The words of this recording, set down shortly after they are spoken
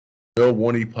Jameel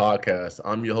Warney Podcast.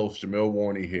 I'm your host, Jameel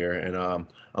Warney here, and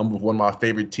I'm with one of my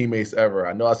favorite teammates ever.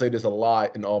 I know I say this a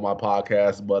lot in all my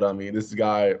podcasts, but I mean, this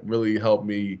guy really helped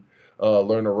me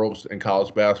learn the ropes in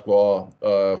college basketball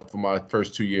for my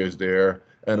first 2 years there,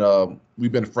 and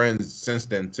we've been friends since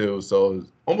then too. So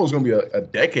it's almost gonna be a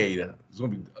decade. It's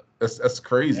gonna be that's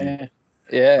crazy. Yeah,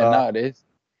 yeah, Uh, no, it is.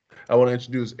 I want to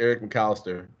introduce Eric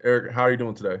McAlister. Eric, how are you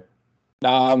doing today? No,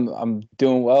 I'm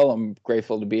doing well. I'm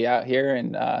grateful to be out here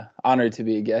and honored to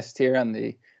be a guest here on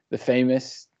the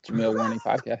famous Jameel Warney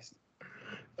Podcast.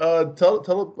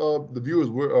 Tell the viewers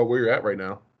where you're at right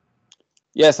now.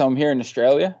 Yes, I'm here in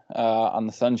Australia on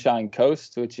the Sunshine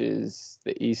Coast, which is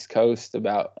the east coast,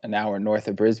 about an hour north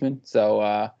of Brisbane. So,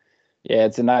 yeah,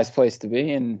 it's a nice place to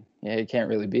be, and yeah, you can't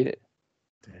really beat it.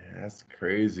 Damn, that's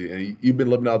crazy. And you've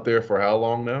been living out there for how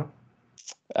long now?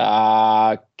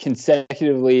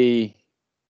 Consecutively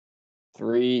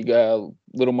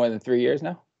little more than 3 years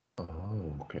now.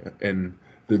 Oh, okay. And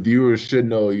the viewers should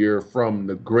know you're from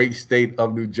the great state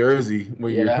of New Jersey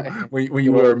when Yeah,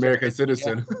 you were an American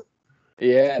citizen.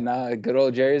 Yeah, no, good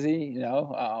old Jersey.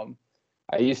 I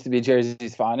used to be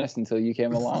Jersey's finest until you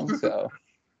came along. So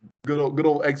Good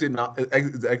old exit nine.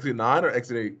 Exit 9 or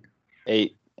exit 8?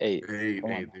 eight. Eight.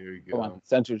 Come on, There you come go. on,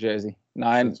 Central Jersey.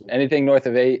 9. Central. Anything north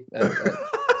of 8.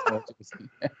 That's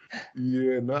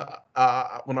Yeah, no.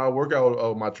 When I work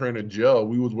out, my trainer Joe,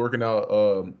 we was working out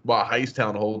by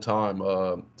Hightstown the whole time.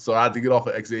 So I had to get off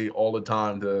of X8 all the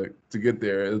time to get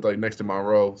there. It's like next to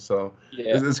Monroe. So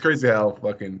Yeah, it's crazy how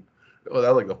fucking that was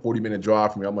like a 40-minute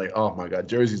drive for me. I'm like, oh my god,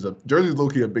 Jersey's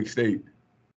low-key a big state.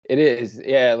 it is.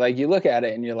 Yeah, like you look at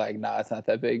it and you're like, nah, it's not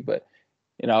that big. But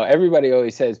everybody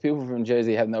always says people from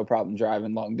Jersey have no problem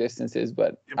driving long distances.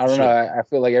 But Yeah, I don't sure. know. I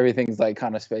feel like everything's like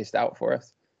kind of spaced out for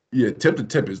us. Yeah, tip to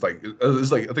tip is like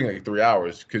it's like I think like 3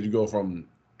 hours because you go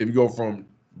from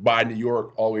by New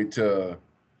York all the way to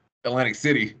Atlantic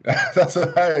City.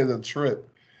 That is a trip.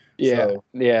 Yeah, So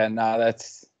yeah, no, no,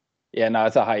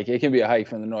 it's a hike. It can be a hike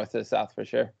from the north to the south for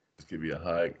sure. this could be a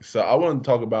hike. So I want to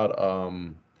talk about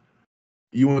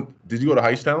did you go to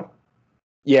Hightstown?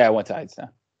 Yeah, I went to Hightstown.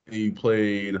 And you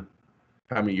played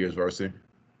how many years varsity?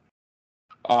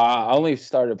 I only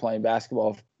started playing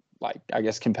basketball, like I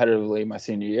guess competitively, my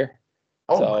senior year.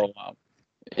 Oh So,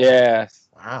 yeah,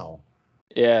 wow.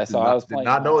 yeah. So I was Did playing.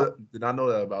 not know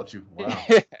that about you. Wow.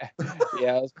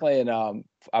 Yeah, I was playing.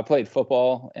 I played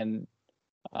football, and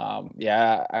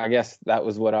yeah, I guess that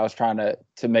was what I was trying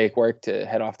to make work to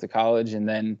head off to college, and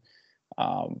then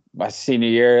my senior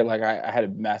year, like I had a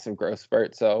massive growth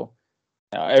spurt, so.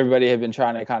 Everybody had been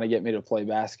trying to kind of get me to play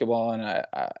basketball, and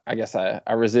I guess I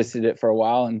resisted it for a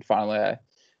while, and finally I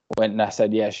went and I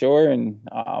said, yeah, sure. And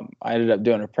I ended up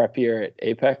doing a prep year at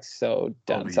Apex, so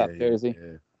down in South Jersey.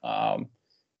 Yeah.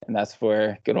 And that's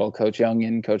where good old Coach Young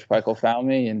and Coach Peichel found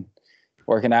me, and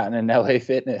working out in an LA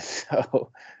Fitness.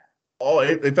 So,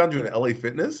 they found you in LA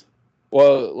Fitness?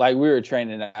 well, like we were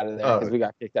training out of there because we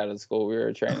got kicked out of the school we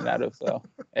were training out of. So,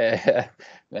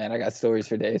 man, I got stories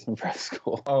for days from prep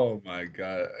school. Oh my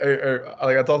god!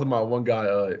 Like I talked to my one guy,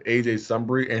 AJ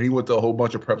Sunbury, and he went to a whole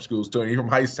bunch of prep schools too. And he's from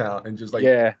Hightstown, and just like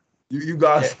you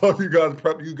guys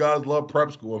love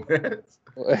prep school, man.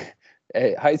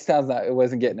 Hey, Hightstown's it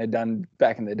wasn't getting it done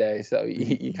back in the day, so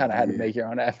you kind of had to make your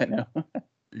own avenue.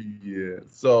 Yeah.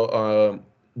 So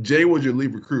Jay was your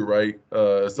lead recruit, right?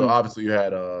 So obviously you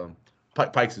had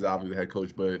Pikes is obviously the head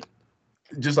coach, but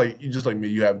just like me,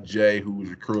 you have Jay who was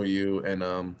recruiting you.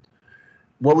 And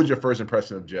what was your first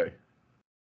impression of Jay?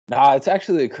 Nah, it's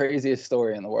actually the craziest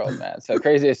story in the world, man. So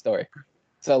craziest story.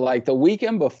 So like the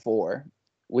weekend before,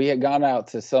 we had gone out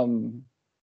to some,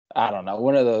 I don't know,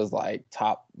 one of those like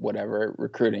top whatever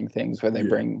recruiting things where they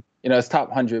bring, it's top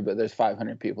 100, but there's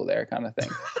 500 people there kind of thing.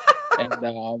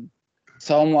 And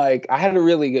so I'm like, I had a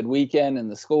really good weekend, and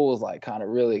the school was like kind of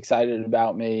really excited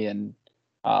about me, and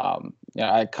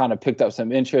I kind of picked up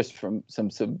some interest from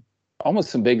some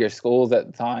almost some bigger schools at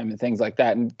the time and things like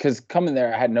that. And because coming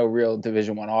there, I had no real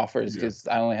Division I offers because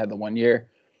I only had the 1 year.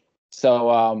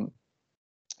 So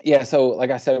so like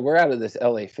I said, we're out of this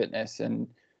LA Fitness, and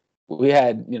we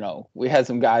had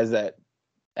some guys that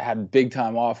had big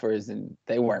time offers, and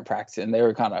they weren't practicing. They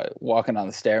were kind of walking on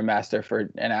the Stairmaster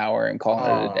for an hour and calling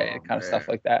it a day, kind of stuff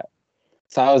like that.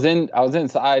 So I was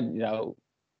inside,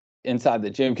 inside the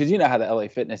gym, because you know how the LA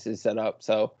Fitness is set up.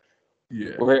 So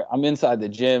I'm inside the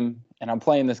gym, and I'm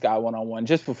playing this guy one-on-one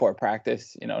just before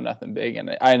practice, nothing big, and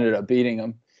I ended up beating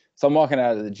him. So I'm walking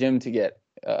out of the gym to get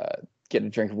a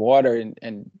drink of water,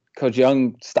 and Coach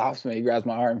Young stops me. He grabs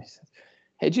my arm. He says,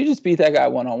 "Hey, did you just beat that guy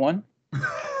one-on-one?"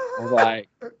 I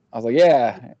was like,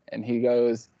 yeah. And he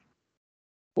goes,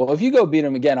 Well, if you go beat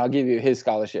him again, I'll give you his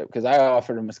scholarship because I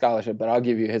offered him a scholarship, but I'll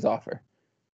give you his offer.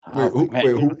 Who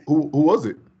was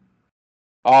it?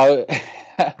 Oh,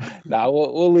 no,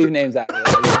 we'll leave names out of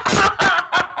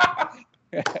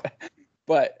it.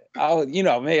 But you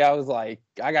know me, I was like,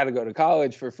 I got to go to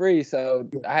college for free, so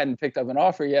I hadn't picked up an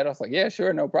offer yet. I was like, yeah,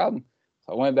 sure, no problem.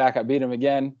 So I went back, I beat him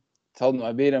again, told him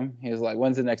I beat him. He was like,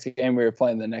 when's the next game? We were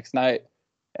playing the next night.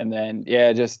 And then,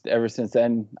 yeah, just ever since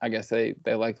then, I guess they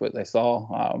liked what they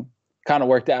saw. Kind of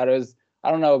worked out. I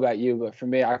don't know about you, but for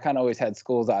me, I kind of always had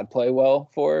schools I'd play well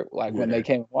for, like when they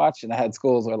came and watched, and I had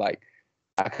schools where like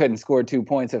I couldn't score 2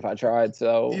 points if I tried.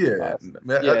 So man,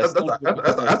 that's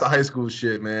a high school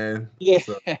shit, man. Yeah,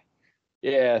 so.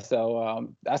 Yeah.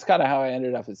 So that's kind of how I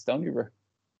ended up at Stony Brook.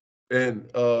 And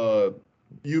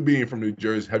you being from New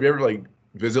Jersey, have you ever like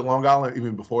visit Long Island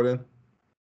even before then?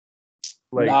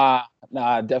 Like,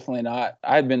 nah, definitely not.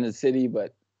 I had been to the city,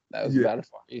 but that was about as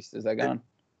far east as I gone.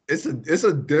 It's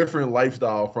a different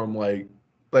lifestyle from like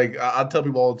I tell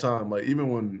people all the time, like even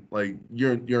when like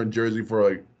you're in Jersey for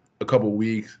like a couple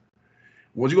weeks,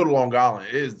 once you go to Long Island,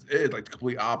 it's like the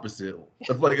complete opposite.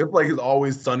 It's like it's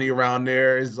always sunny around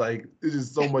there. It's like it's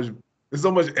just so much. There's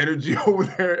so much energy over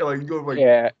there. Like you go like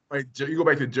you go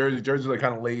back to Jersey. Jersey's like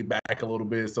kind of laid back a little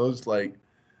bit. So it's like,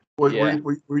 were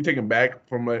you taken back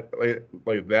from like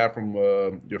that from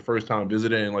your first time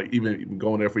visiting, and like even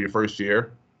going there for your first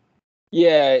year?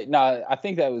 Yeah, no, I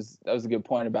think that was a good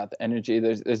point about the energy.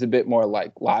 There's a bit more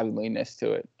like liveliness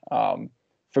to it.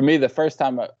 For me, the first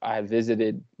time I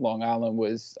visited Long Island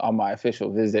was on my official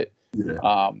visit. Yeah.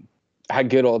 I had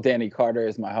good old Danny Carter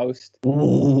as my host.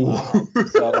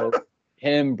 So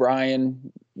him,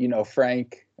 Brian,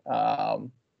 Frank,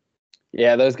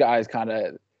 those guys kind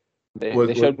of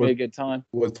they showed me a good time.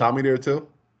 Was Tommy there too?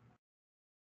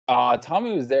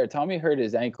 Tommy was there. Tommy hurt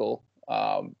his ankle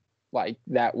like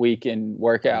that week in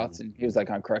workouts, and he was like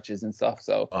on crutches and stuff.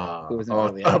 So he wasn't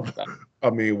really. I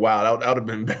mean, wow, that would have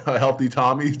been a healthy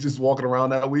Tommy just walking around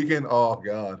that weekend. Oh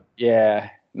God. Yeah.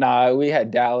 Nah, we had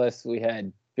Dallas. We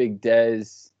had Big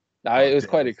Dez. It was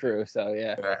quite a crew. So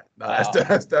yeah.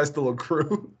 That's still a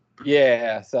crew.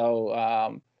 Yeah.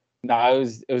 So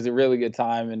it was a really good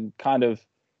time, and kind of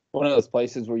one of those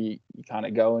places where you kind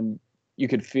of go and you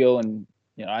could feel, and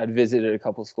I'd visited a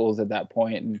couple schools at that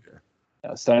point, and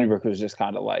Stony Brook was just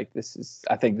kind of like,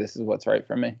 I think this is what's right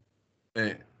for me.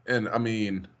 And I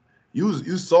mean,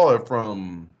 you saw it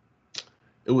from,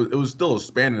 it was still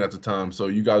expanding at the time. So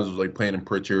you guys was like playing in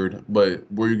Pritchard, but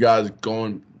were you guys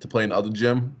going to play in the other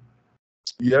gym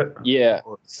yet? Yeah.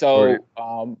 So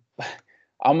on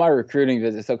my recruiting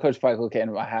visit, so Coach Peichel came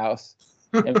to my house,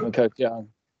 him and Coach Young,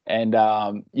 and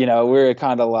we were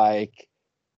kind of like,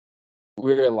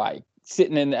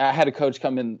 sitting in. I had a coach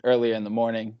come in earlier in the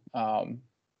morning, and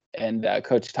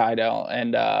Coach Tydell,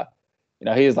 and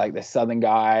he was like this Southern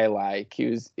guy. Like he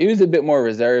was a bit more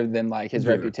reserved than like his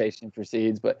reputation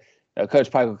precedes. But Coach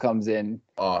Peichel comes in.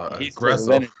 He's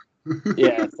aggressive.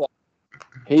 Yeah, so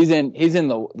he's in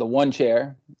the one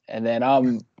chair, and then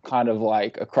I'm kind of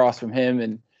like across from him,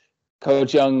 and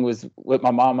Coach Young was with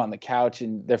my mom on the couch,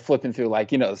 and they're flipping through like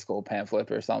the school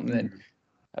pamphlet or something. And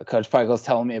Coach Peichel's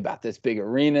telling me about this big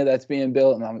arena that's being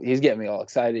built, and he's getting me all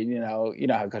excited. You know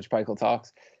how Coach Peichel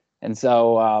talks, and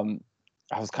so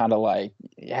I was kind of like,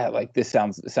 yeah, like this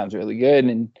sounds really good.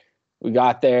 And we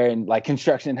got there, and like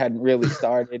construction hadn't really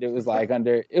started. It was like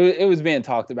it was being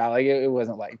talked about. Like it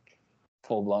wasn't like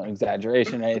full blown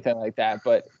exaggeration or anything like that.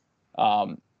 But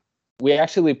we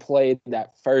actually played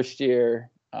that first year.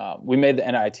 We made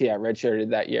the NIT. I redshirted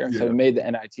that year, so we made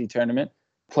the NIT tournament.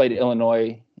 Played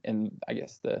Illinois in, I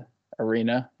guess, the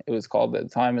arena, it was called at the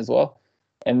time as well.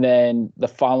 And then the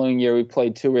following year, we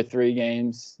played 2 or 3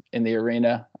 games in the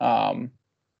arena.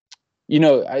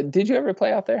 Did you ever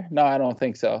play out there? No, I don't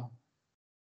think so.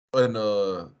 In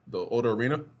the older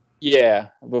arena? Yeah,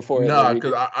 before. Nah,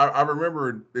 because I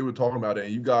remember they were talking about it,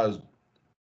 and you guys,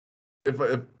 if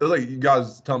it was like you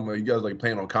guys telling me you guys like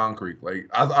playing on concrete. Like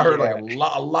I heard like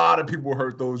a lot of people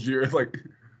hurt those years. Like.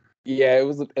 Yeah, it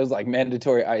was like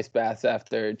mandatory ice baths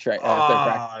after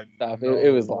practice stuff.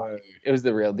 It was like it was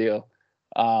the real deal.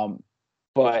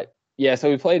 But yeah, so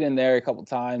we played in there a couple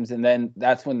times, and then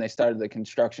that's when they started the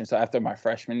construction. So after my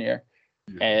freshman year,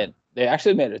 and they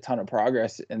actually made a ton of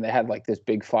progress, and they had like this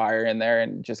big fire in there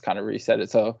and just kind of reset it.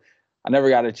 So I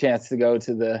never got a chance to go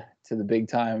to the big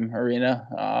time arena,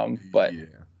 but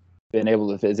been able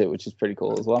to visit, which is pretty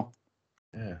cool as well.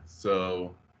 Yeah.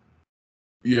 So.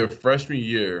 Your freshman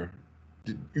year,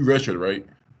 you redshirted, right?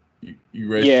 You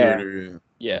redshirted.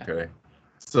 Yeah. Okay.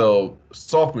 So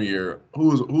sophomore year,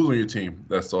 who's on your team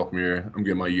that sophomore year? I'm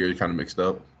getting my year kind of mixed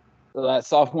up. That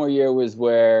sophomore year was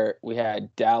where we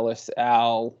had Dallas,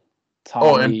 Al,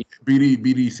 Oh, and Tommy.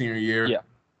 BD senior year. Yeah.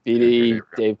 Yeah, BD,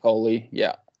 Dave Coley.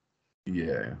 Yeah.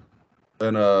 yeah.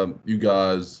 And you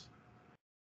guys,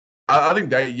 I think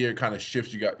that year kind of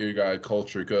shifts your guys'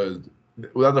 culture because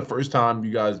was that the first time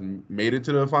you guys made it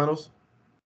to the finals?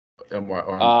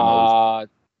 Made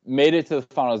it to the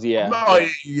finals. Yeah. No,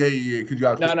 Yeah. yeah. Because you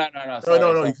guys, No. no.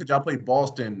 Sorry. Because y'all played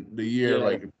Boston the year Yeah.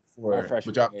 like Our before, but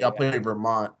freshman y'all year. played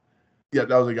Vermont. Yeah,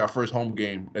 that was like your first home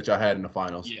game that y'all had in the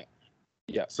finals. Yeah.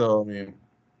 Yeah. So I mean,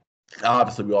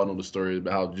 obviously we all know the story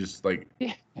about how just like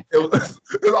Yeah. it was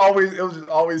just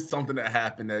always something that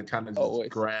happened that kind of just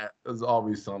grabbed. It was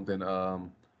always something.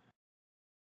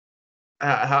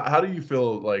 How do you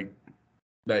feel like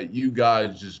that you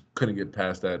guys just couldn't get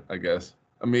past that? I guess.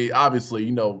 I mean,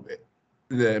 obviously,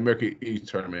 the American East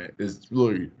tournament is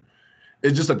really.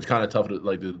 It's just like kind of tough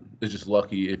to it's just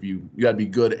lucky if you got to be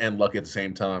good and lucky at the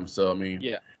same time. So I mean,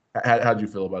 Yeah. How'd you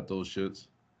feel about those shits?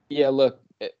 Yeah. Look,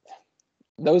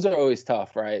 those are always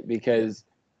tough, right? Because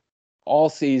all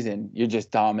season you're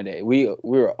just dominating. We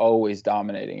were always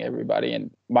dominating everybody. And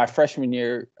my freshman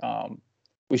year,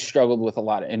 we struggled with a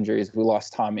lot of injuries. We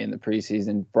lost Tommy in the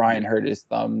preseason. Brian hurt his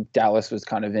thumb. Dallas was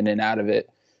kind of in and out of it.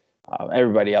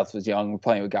 Everybody else was young. We're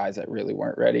playing with guys that really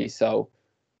weren't ready. So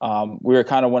we were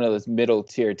kind of one of those middle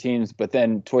tier teams. But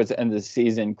then towards the end of the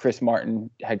season, Chris Martin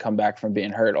had come back from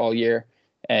being hurt all year.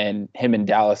 And him and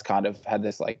Dallas kind of had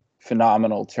this like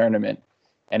phenomenal tournament.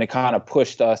 And it kind of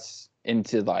pushed us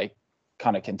into like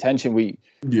kind of contention.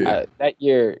 That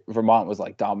year, Vermont was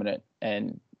like dominant.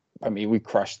 And I mean, we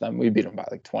crushed them. We beat them by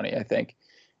like 20, I think.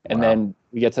 And then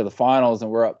we get to the finals and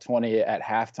we're up 20 at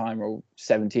halftime or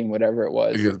 17, whatever it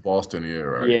was. Against Boston, yeah,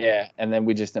 right. Yeah. And then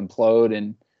we just implode.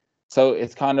 And so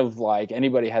it's kind of like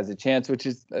anybody has a chance,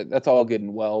 that's all good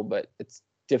and well, but it's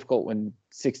difficult when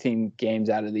 16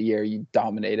 games out of the year, you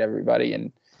dominate everybody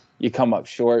and you come up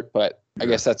short. But I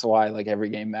guess that's why like every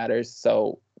game matters.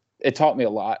 So it taught me a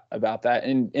lot about that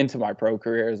and into my pro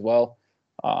career as well.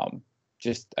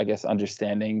 Just, I guess,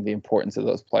 understanding the importance of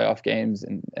those playoff games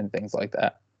and things like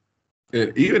that.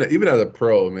 And even as a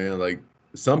pro, man, like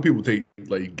some people take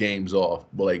like games off,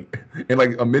 but like in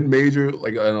like a mid-major,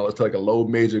 like I don't know, it's like a low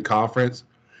major conference,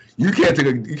 you can't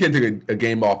take a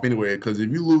game off anyway because if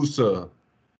you lose there'll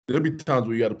be times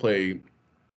where you got to play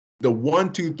the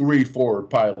 1, 2, 3, 4,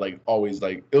 probably like always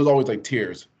like it was always like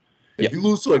tiers. If you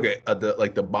lose to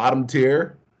like the bottom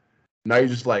tier, now you're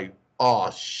just like,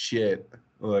 oh shit.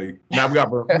 Like now we got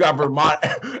Vermont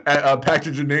at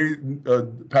Patrick Gym.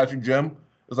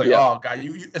 It's like, oh god,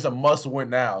 it's a must win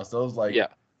now. So it's like,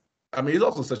 I mean, it's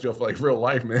also sets you up for like real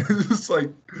life, man. It's like,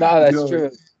 no, that's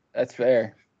true. That's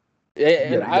fair.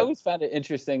 And I always found it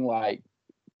interesting, like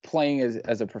playing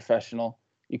as a professional,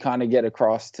 you kind of get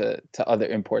across to other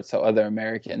imports, so other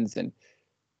Americans, and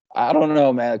I don't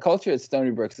know, man. The culture at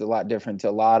Stony Brook is a lot different to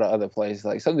a lot of other places.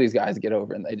 Like some of these guys get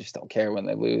over and they just don't care when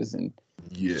they lose and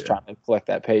just trying to collect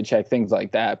that paycheck, things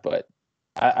like that. But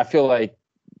I feel like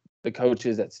the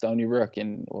coaches at Stony Brook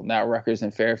and now Rutgers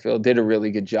and Fairfield did a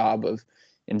really good job of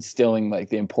instilling like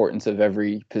the importance of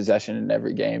every possession in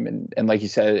every game. And like you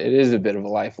said, it is a bit of a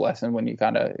life lesson when you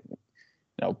kind of,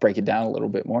 break it down a little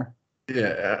bit more.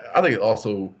 Yeah, I think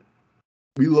also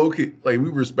we we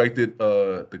respected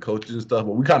the coaches and stuff,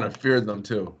 but we kind of feared them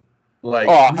too. Like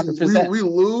we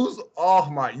lose,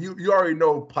 you already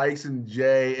know Pikes and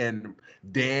Jay and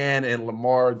Dan and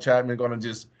Lamar Chapman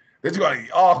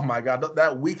oh my god,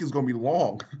 that week is gonna be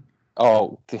long.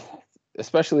 Oh,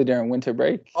 especially during winter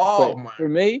break. Oh but my!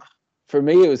 For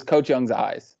me, it was Coach Young's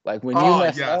eyes. Like when you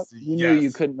messed up, you knew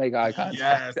you couldn't make eye contact.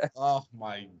 Yes. Oh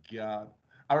my god!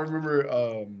 I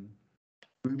remember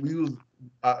we was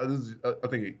I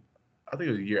think it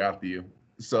was a year after you.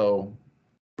 So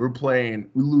we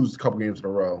lose a couple games in a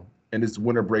row, and it's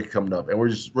winter break coming up, and we're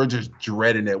just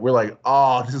dreading it. We're like,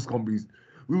 oh, this is gonna be.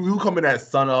 We come in at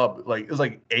sun up, like it was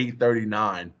like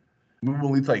 8:39. We were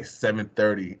leave like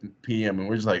 7:30 p.m. and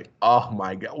we're just like, oh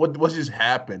my god, what just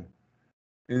happened?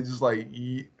 And it's just like,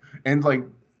 and like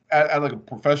as like a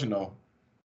professional,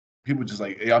 people just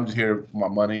like, hey, I'm just here for my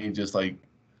money and just like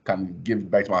kind of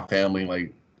give back to my family.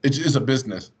 Like it's a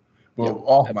business. But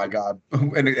oh my god,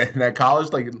 and at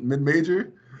college, like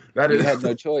mid-major, you had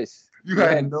no choice. You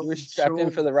were strapped in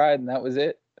for the ride, and that was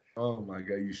it. Oh my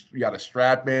god, you got to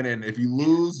strap in, and if you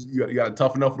lose, you got to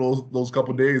toughen up for those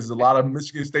couple days. There's a lot of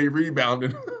Michigan State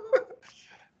rebounding.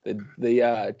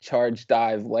 the charge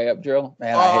dive layup drill,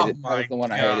 man, I hated it. That was the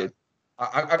one I hated.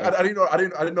 I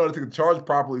didn't know how to take the charge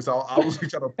properly, so I was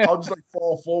like I'll just like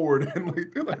fall forward and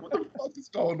like what the fuck is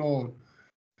going on?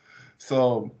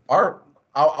 So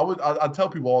I tell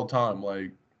people all the time,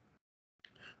 like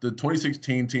the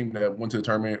 2016 team that went to the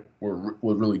tournament was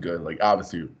really good, like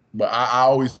obviously. But I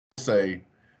always say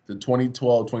the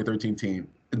 2012, 2013 team,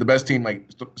 the best team like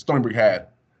Stony Brook had.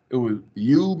 It was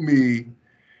you, me,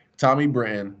 Tommy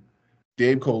Britton,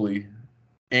 Dave Coley,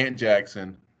 Ant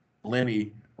Jackson,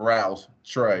 Lenny, Rouse,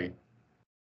 Trey,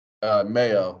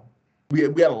 Mayo. We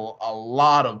had a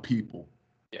lot of people.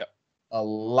 Yeah. A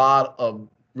lot of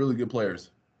really good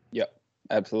players. Yep,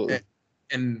 absolutely.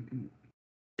 And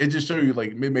it just showed you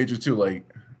like mid-majors too. Like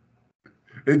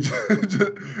it just,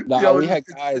 we had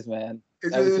guys, man.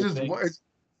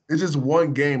 It's just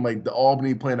one game. Like the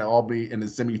Albany playing at Albany in the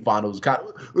semifinals.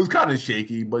 It was kind of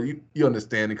shaky, but you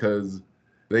understand because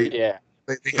they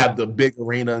have the big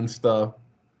arena and stuff.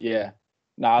 Yeah.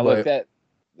 Look,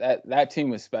 that team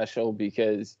was special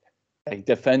because like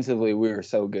defensively we were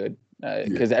so good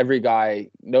because every guy,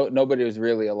 nobody was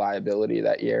really a liability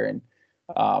that year, and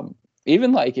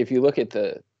even like if you look at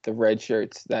the red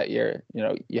shirts that year,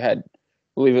 you had, I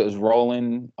believe it was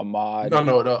Roland, Ahmad.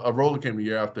 No, Roland came the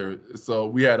year after. So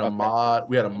we had Ahmad,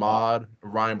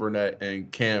 Ryan Burnett,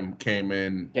 and Cam came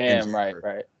in. Cam,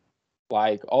 right.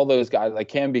 Like all those guys, like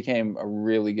Cam became a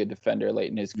really good defender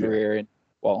late in his career, and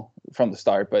well, from the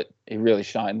start, but he really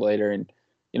shined later. And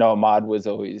Ahmad was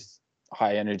always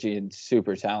high energy and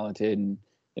super talented, and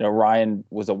Ryan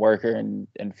was a worker and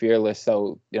fearless.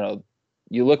 So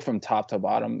you look from top to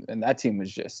bottom, and that team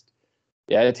was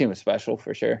that team was special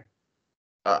for sure.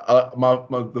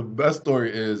 The best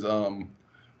story is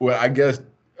where I guess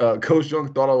Coach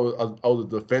Young thought I was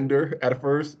a defender at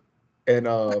first, and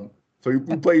so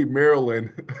we played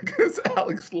Maryland against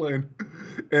Alex Lynn,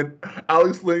 and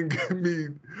Alex Lynn gave me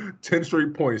 10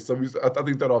 straight points. So I think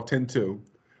we started off 10-2,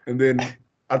 and then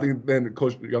I think then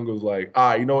Coach Young was like,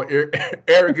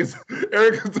 Eric is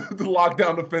the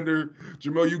lockdown defender.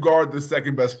 Jameel, you guard the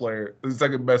second best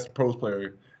pros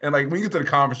player, and like when you get to the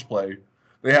conference play,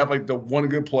 they have like the one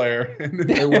good player, and then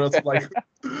they want us like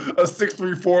a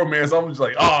 6'3" man. So I'm just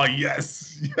like, oh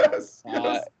yes.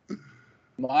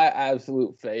 My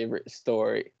absolute favorite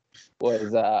story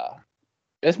was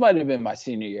this might have been my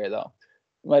senior year though.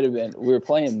 Might have been, we were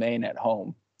playing Maine at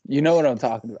home. You know what I'm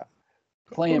talking about.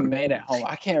 Playing Maine at home.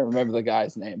 I can't remember the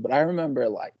guy's name, but I remember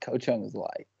like Coach Young was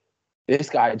like, this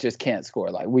guy just can't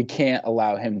score. Like we can't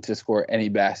allow him to score any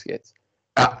baskets.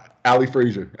 Ali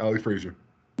Frazier.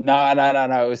 No.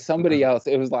 It was somebody else.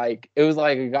 It was like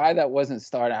a guy that wasn't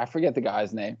starting. I forget the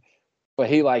guy's name, but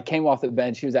he like came off the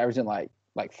bench. He was averaging like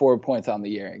 4 points on the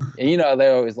year. And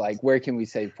they're always like, where can we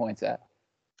save points at?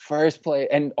 First play,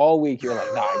 and all week you're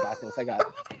like, nah, I got it.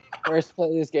 First play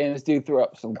of this game, this dude threw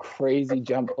up some crazy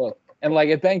jump hook. And like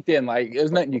it banked in, like it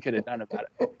was nothing you could have done about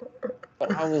it.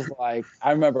 But I was like,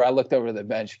 I remember I looked over to the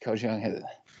bench, Coach Young hit it.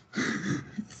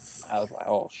 I was like,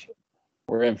 oh shit.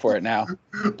 We're in for it now.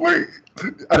 Wait,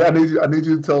 I need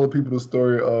you to tell the people the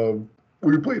story of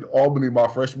we played Albany my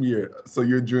freshman year, so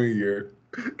your junior year,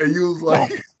 and you was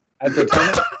like, at the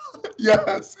tournament.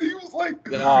 Yes, he was like,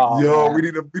 yo, man. we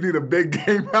need a big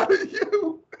game out of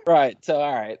you. Right. So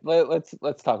all right,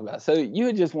 let's talk about it. So you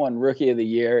had just won Rookie of the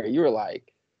Year. You were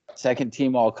like second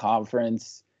team all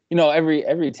conference.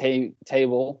 Every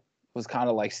table was kind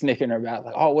of like snickering about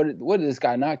like, oh, what did this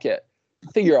guy not get?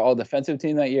 I think you're all defensive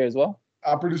team that year as well.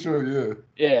 I'm pretty sure, yeah.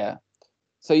 Yeah.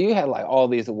 So you had like all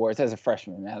these awards as a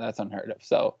freshman, man. That's unheard of.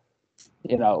 So,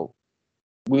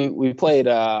 we played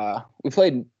I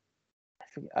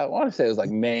want to say it was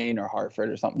like Maine or Hartford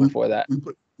or something before that.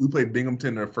 We played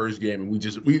Binghamton in our first game, and we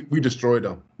destroyed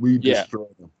them. We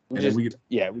destroyed them. We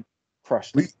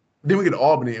crushed them. Then we get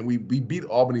Albany, and we beat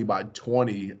Albany by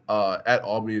 20 at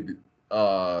Albany in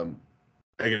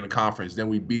the conference. Then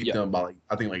we beat them by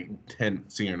I think 10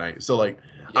 senior night. So I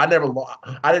didn't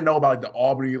know about like the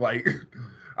Albany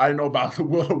I didn't know about the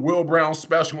Will Brown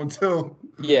special until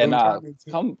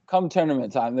come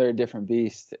tournament time, they're a different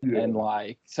beast. And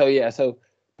so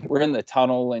we're in the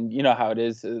tunnel, and you know how it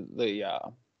is.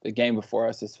 The game before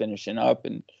us is finishing up,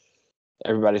 and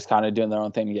everybody's kind of doing their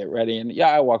own thing to get ready. And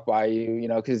I walk by you,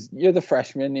 because you're the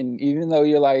freshman, and even though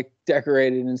you're like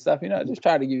decorated and stuff, just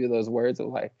try to give you those words of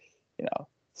like,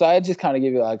 So I just kind of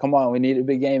give you like, come on, we need a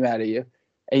big game out of you.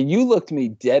 And you looked me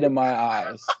dead in my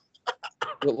eyes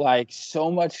with like so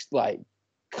much like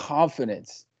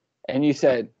confidence. And you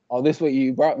said, oh, this is what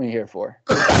you brought me here for.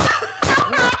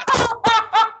 I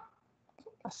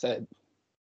said,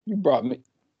 you brought me.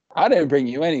 I didn't bring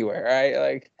you anywhere, right?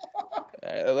 Like,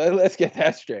 let's get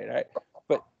that straight, right?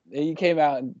 But you came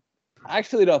out, and I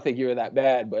actually don't think you were that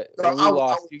bad, but when we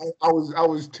lost. I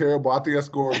was terrible. I think I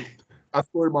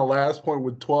scored my last point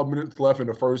with 12 minutes left in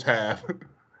the first half.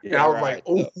 And I was like,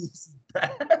 oh, this is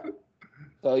bad.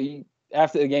 So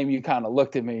after the game, you kind of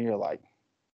looked at me and you're like,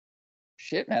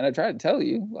 shit, man, I tried to tell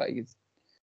you. Like, it's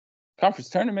conference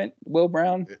tournament, Will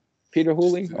Brown, Peter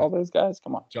Hooley, all those guys.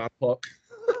 Come on. John Puck.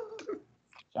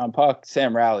 John Puck,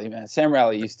 Sam Rowley, man. Sam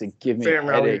Rowley used to give me a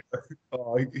headache.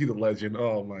 Oh, he's a legend.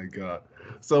 Oh, my God.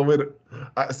 So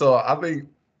I think,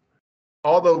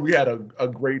 although we had a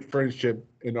great friendship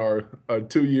in our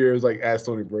 2 years like at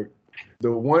Stony Brook,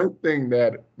 the one thing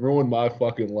that ruined my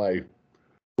fucking life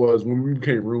was when we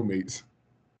became roommates.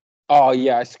 Oh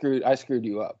yeah, I screwed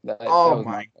you up. That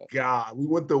my God, we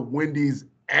went to Wendy's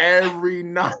every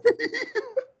night.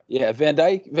 Yeah, Van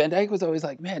Dyke was always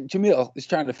like, man, Jameel is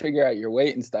trying to figure out your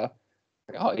weight and stuff.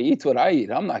 Like, oh, he eats what I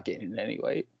eat. I'm not gaining any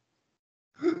weight.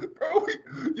 Bro,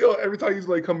 every time he's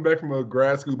like coming back from a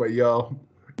grad school, like, yo,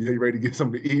 you ready to get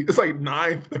something to eat? It's like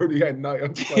 9:30 at night.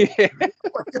 I'm just like,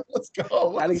 let's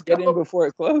go. How to get in before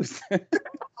it closed?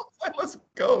 Like, let's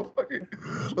go.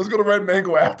 Let's go to Red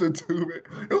Mango after too,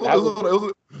 man. It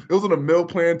was in a meal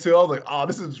plan too. I was like, oh,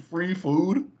 this is free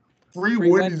food. Free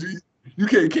Wendy's. You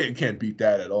can't beat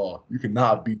that at all. You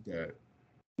cannot beat that.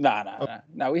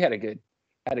 Nah. We had a good,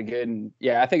 and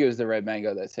yeah, I think it was the Red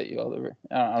Mango that set you all over.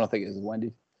 I don't think it was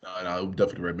Wendy's. No, it was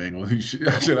definitely Red Mango. I should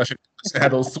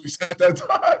have those sweets at that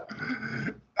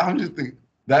time. I'm just thinking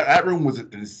that room was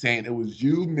insane. It was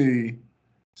you, me,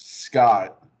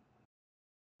 Scott.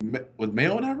 Was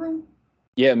Mayo in that room?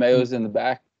 Yeah, Mayo's in the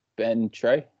back. Ben,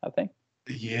 Trey, I think.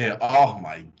 Yeah. Oh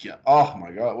my God.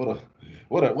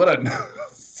 What a.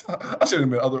 I should have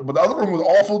been but the other room was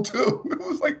awful too. It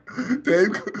was like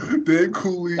Dave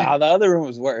Cooley. Nah, the other room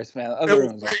was worse, man. The other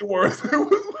room was way worse. It was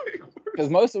way worse. Because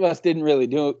most of us didn't really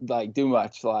do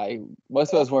much. Like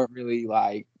most of us weren't really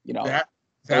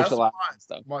socializing and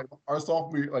stuff. My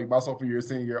sophomore year,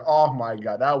 senior year. Oh my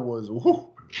God, that was that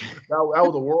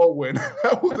was a whirlwind.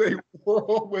 That was a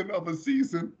whirlwind of a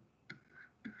season.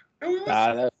 You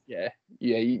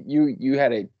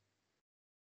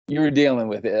were dealing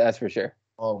with it. That's for sure.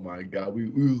 Oh my God, we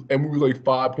were like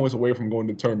 5 points away from going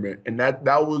to the tournament, and that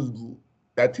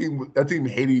team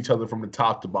hated each other from the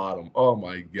top to bottom. Oh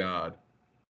my God.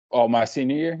 Oh, my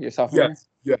senior year, your sophomore year?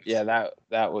 Yes. Yeah,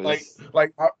 that was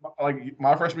like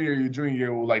my freshman year, your junior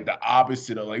year was like the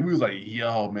opposite of like we was like,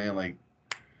 yo man, like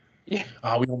we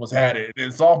almost had it. And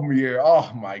then sophomore year,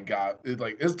 oh my God,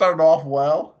 it started off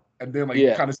well, and then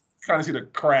kind of see the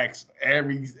cracks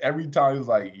every time. It was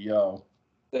like, yo.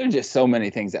 There were just so many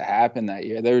things that happened that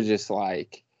year. There was just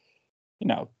like,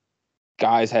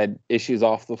 guys had issues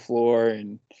off the floor,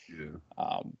 and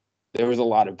there was a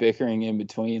lot of bickering in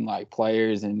between like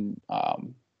players, and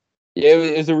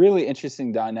it was a really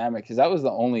interesting dynamic because that was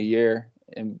the only year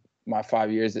in my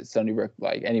 5 years at Stony Brook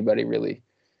like anybody really,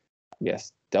 I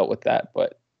guess, dealt with that.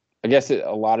 But I guess a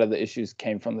lot of the issues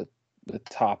came from the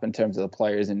top in terms of the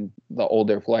players, and the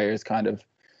older players kind of.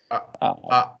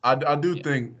 I do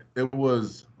think it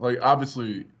was like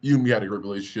obviously you and me had a great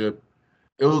relationship.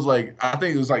 It was like I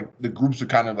think it was like the groups are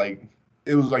kind of like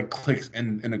it was like cliques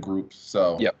in the groups.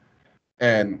 So yep.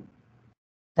 And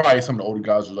probably some of the older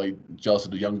guys were like jealous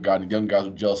of the younger guy, and the young guys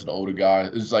were jealous of the older guy.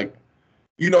 It's like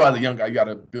as a young guy you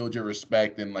gotta build your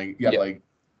respect and like you gotta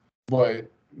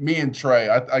but me and Trey,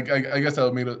 I guess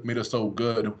that made us so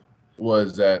good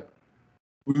was that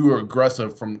we were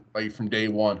aggressive from day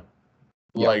one.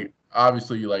 Yep. Like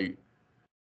obviously, like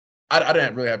I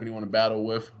didn't really have anyone to battle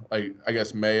with. Like I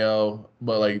guess Mayo,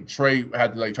 but like Trey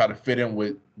had to like try to fit in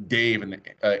with Dave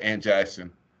and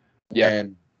Jackson. Yeah.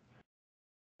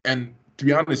 And to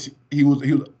be honest, he was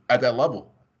at that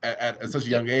level at such a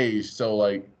young age. So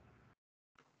like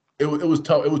it was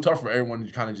tough. It was tough for everyone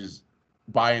to kind of just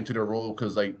buy into their role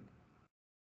because like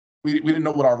we didn't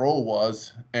know what our role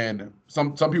was, and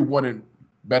some people wanted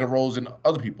better roles than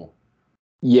other people.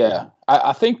 Yeah,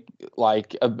 I think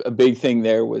like a big thing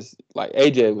there was like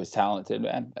AJ was talented,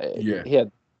 man. Yeah, he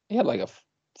had like a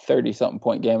 30-something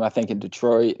point game, I think, in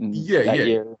Detroit, and that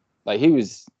year, like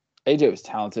AJ was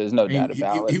talented. There's no doubt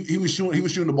about it. He was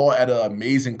shooting the ball at an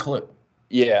amazing clip.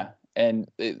 Yeah, and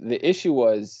the issue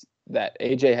was that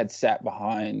AJ had sat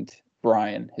behind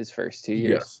Brian his first 2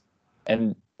 years,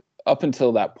 and up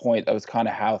until that point, that was kind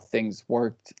of how things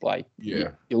worked. Like,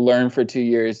 you learn for 2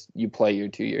 years, you play your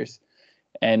 2 years.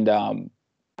 And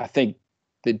I think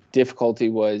the difficulty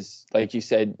was, like you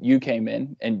said, you came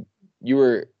in and you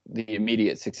were the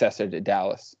immediate successor to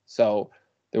Dallas. So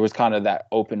there was kind of that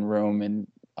open room, and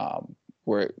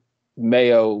where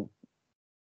Mayo,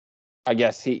 I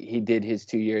guess he did his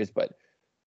 2 years, but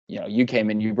you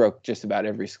came in, you broke just about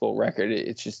every school record.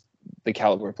 It's just the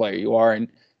caliber player you are. And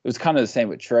it was kind of the same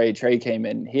with Trey. Trey came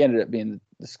in, he ended up being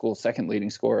the school's second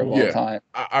leading scorer of all time.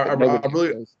 I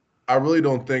really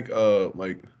don't think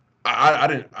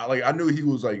I knew he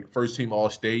was like first team All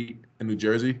State in New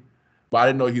Jersey, but I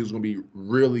didn't know he was gonna be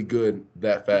really good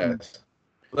that fast.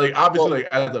 Like obviously,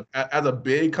 Well, like as a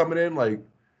big coming in, like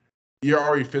you're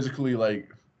already physically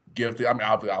like gifted. I mean,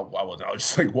 I wasn't. I was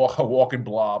just like a walking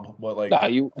blob, but like,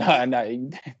 no,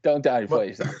 don't downplay but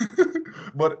yourself.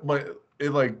 but it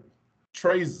like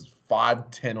Trey's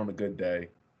 5'10" on a good day,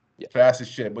 Yeah. fast as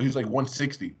shit. But he's like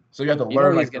 160, so you have to You know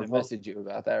learn he's like the gonna rope. message you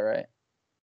about that, right?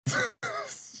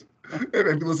 And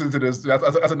if you listen to this,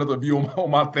 that's another view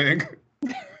on my thing.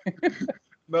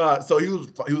 Nah, so he was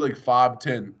like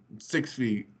 5'10", 6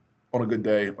 feet on a good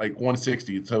day, like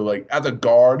 160. So like as a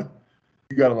guard,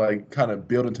 you gotta like kind of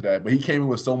build into that. But he came in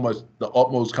with so much the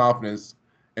utmost confidence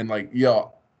and like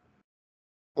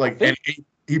and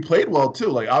he played well too.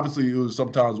 Like obviously it was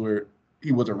sometimes where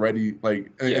he wasn't ready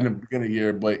like in the beginning of the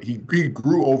year, but he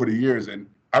grew over the years. And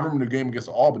I remember the game against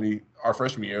Albany our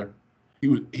freshman year.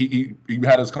 He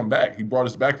had us come back. He brought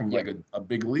us back from like a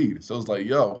big lead. So it's like,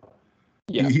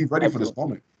 he's ready for this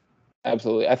moment.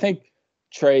 Absolutely. I think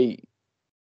Trey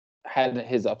had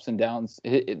his ups and downs.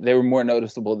 They were more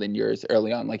noticeable than yours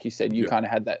early on. Like you said, you kind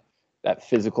of had that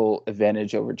physical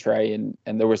advantage over Trey, and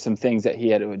there were some things that he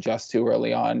had to adjust to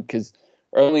early on, because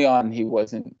early on he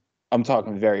wasn't. I'm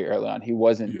talking very early on. He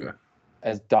wasn't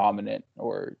as dominant,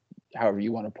 or however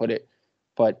you want to put it.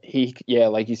 But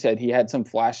like you said, he had some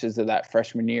flashes of that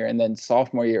freshman year, and then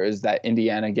sophomore year is that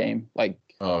Indiana game. Like,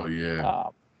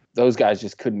 those guys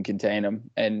just couldn't contain him,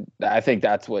 and I think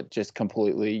that's what just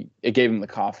completely it gave him the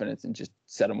confidence and just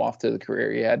set him off to the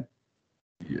career he had.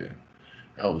 Yeah,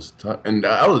 that was tough, and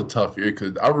that was a tough year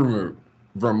because I remember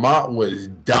Vermont was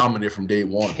dominant from day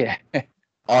one. Yeah.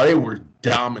 Oh, they were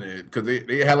dominant because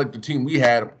they had like the team we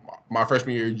had my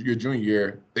freshman year, your junior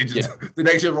year. They just the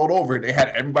next year rolled over. They had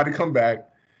everybody come back.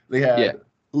 They had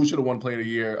who should have won Player of the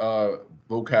Year?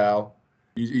 Vocal.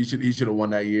 He should have won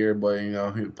that year,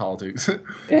 but politics.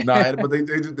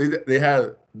 But they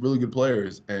had really good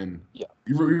players, and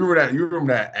you remember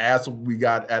that ass we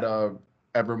got at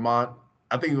Vermont.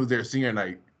 I think it was their senior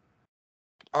night.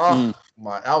 Oh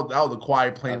my! That was a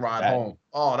quiet plane ride home.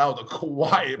 Oh, that was a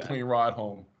quiet plane ride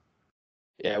home.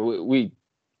 Yeah,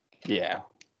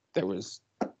 there was.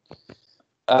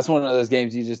 That's one of those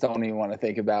games you just don't even want to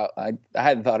think about. I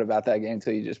hadn't thought about that game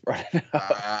until you just brought it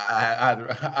up.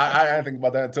 I didn't think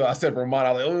about that until I said Vermont.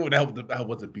 I was like, oh, that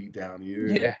was a beat down.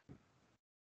 Yeah.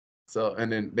 So, and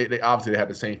then they obviously had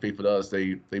the same fate with us.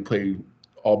 They played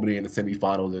Albany in the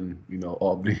semifinals, and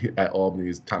Albany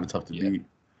is kind of tough to beat.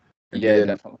 And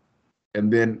definitely.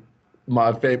 And then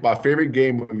my favorite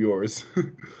game of yours,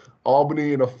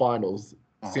 Albany in the finals.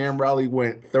 Sam Riley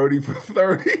went 30 for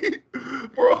 30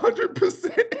 for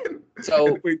 100%.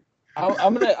 So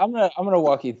I'm gonna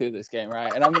walk you through this game,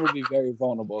 right? And I'm gonna be very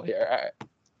vulnerable here. All right.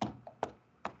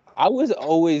 I was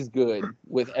always good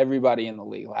with everybody in the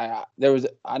league. I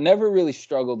never really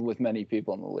struggled with many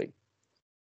people in the league.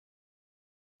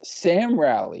 Sam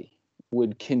Riley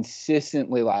would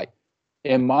consistently, like,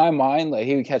 in my mind, like,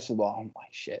 he would catch the ball. I'm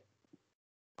like, shit,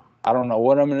 I don't know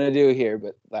what I'm gonna do here,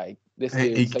 but like this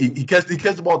dude, he catch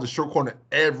the ball at the short corner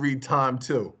every time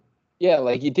too. Yeah,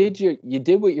 like you did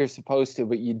what you're supposed to,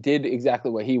 but you did exactly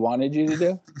what he wanted you to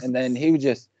do, and then he would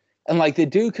just like the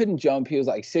dude couldn't jump. He was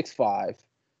like 6'5",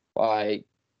 like,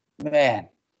 man.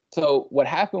 So what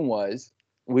happened was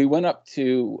we went up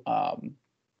to Albany.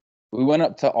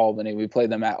 We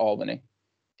played them at Albany,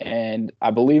 and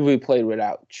I believe we played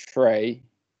without Trey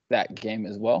that game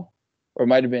as well. Or it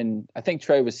might have been, I think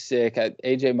Trey was sick.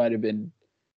 AJ might have been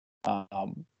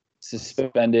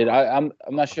suspended. I'm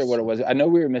not sure what it was. I know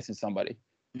we were missing somebody.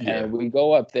 Yeah. And we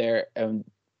go up there and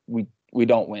we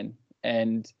don't win.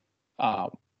 And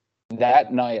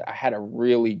that night I had a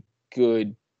really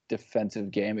good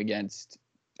defensive game against,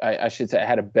 I should say I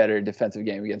had a better defensive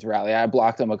game against Raleigh. I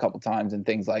blocked them a couple times and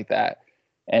things like that.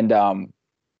 And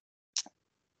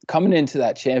coming into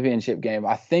that championship game,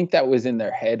 I think that was in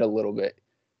their head a little bit.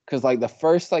 Because like the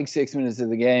first 6 minutes of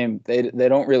the game, they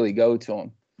don't really go to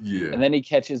him. Yeah. And then he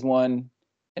catches one,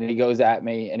 and he goes at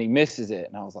me, and he misses it.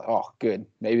 And I was like, oh, good.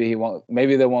 Maybe they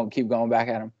won't keep going back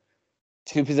at him.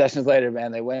 2 possessions later,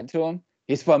 man, they went to him.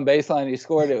 He spun baseline. He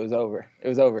scored. It was over.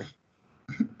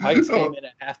 Pikes came in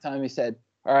at halftime. He said,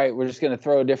 all right, we're just going to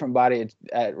throw a different body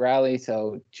at Raleigh.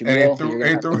 So Jameel, you're going to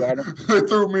have to guard him. They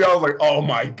threw me. I was like, oh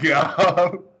my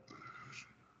God.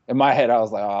 In my head, I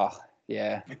was like, oh.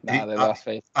 Yeah, they lost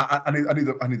faith. I need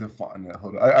to find that.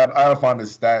 Hold on. I gotta find the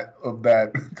stat of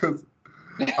that because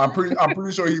I'm pretty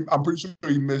sure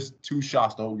he missed 2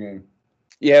 shots the whole game.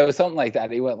 Yeah, it was something like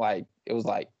that. He went it was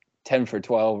 10 for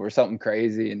 12 or something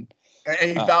crazy, and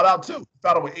he fouled out too.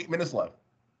 Fouled out with 8 minutes left.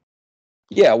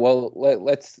 Yeah, well,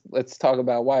 let's talk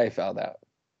about why he fouled out.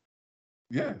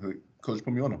 Yeah, coach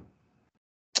put me on him.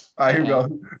 All right, here we go.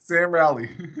 Sam Rowley,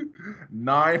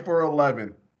 9 for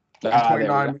 11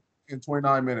 in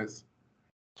 29 minutes.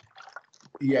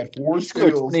 He had 4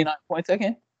 steals. 29 points that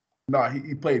game? No,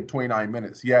 he played 29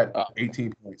 minutes. He had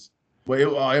 18 points. But it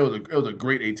was a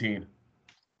great 18.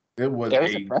 It was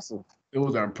impressive. It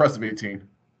was an impressive 18.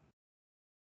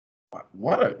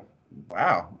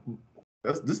 Wow.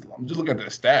 I'm just looking at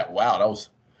the stat. Wow, that was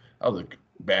a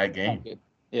bad game.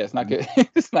 Yeah, it's not good.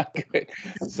 It's not good.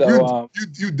 So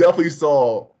you definitely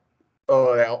saw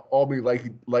that Albany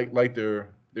like their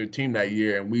team that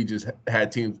year, and we just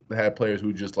had players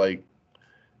who just like,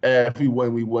 if we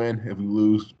win, we win. If we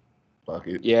lose, fuck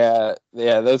it. Yeah,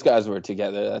 those guys were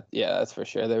together. That's for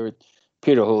sure. They were.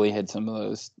 Peter Hooley hit some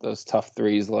of those tough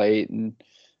threes late, and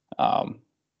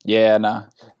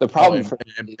the problem for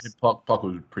Puck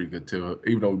was pretty good too.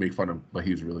 Even though we make fun of him, but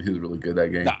he was really good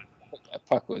that game. Nah,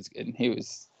 Puck was good. He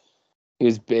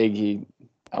was big.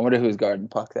 I wonder who was guarding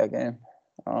Puck that game.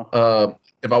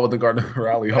 If I wasn't guarding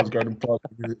Rowley, I was guarding Puck.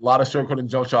 A lot of short and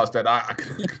jump shots that I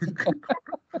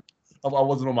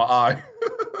wasn't on my eye.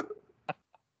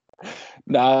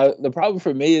 Nah, the problem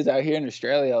for me is out here in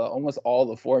Australia, almost all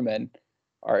the foremen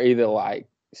are either like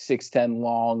 6'10"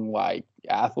 long like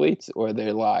athletes, or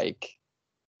they're like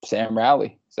Sam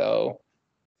Rowley. So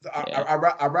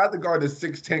I'd rather guard the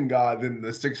 6'10" guy than the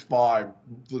 6'5"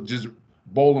 just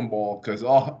bowling ball, because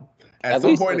at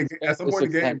some point in the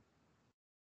game.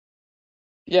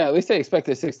 Yeah, at least they expect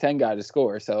the 6'10" guy to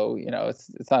score, so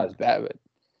it's not as bad. But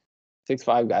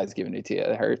 6'5" guys giving it to you,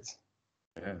 it hurts.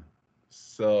 Yeah.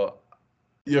 So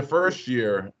your first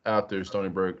year after Stony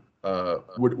Brook,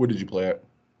 where did you play at?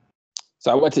 So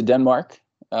I went to Denmark.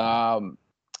 I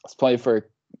was playing for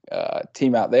a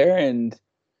team out there, and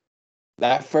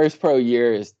that first pro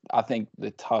year is, I think, the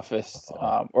toughest,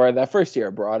 or that first year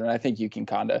abroad, and I think you can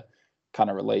kind of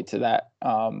relate to that.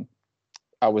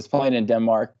 I was playing in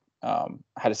Denmark. I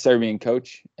had a Serbian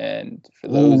coach, and for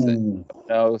those that don't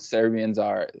know, Serbians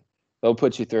they'll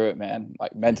put you through it, man.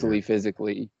 Like mentally,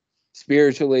 physically,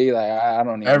 spiritually. Like I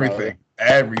don't even know.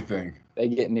 Everything. They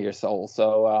get into your soul.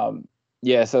 So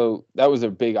so that was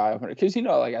a big eye opener, because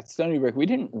like at Stony Brook, we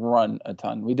didn't run a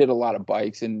ton. We did a lot of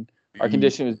bikes, and our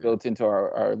condition was built into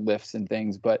our lifts and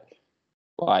things. But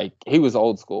like, he was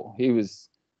old school.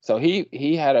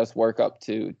 He had us work up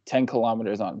to 10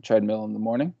 kilometers on a treadmill in the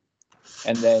morning,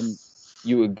 and then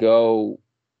you would go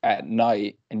at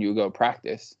night and you would go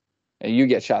practice, and you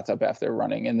get shots up after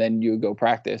running, and then you would go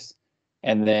practice,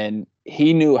 and then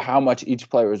he knew how much each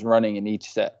player was running in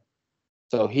each set.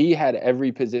 So he had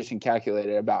every position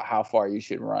calculated about how far you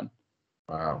should run.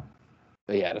 Wow.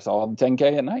 But yeah, it's all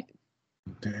 10K at night.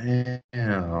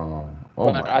 Damn.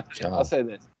 I'll say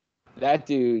this. That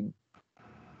dude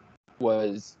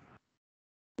was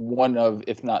one of,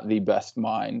 if not the best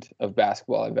mind of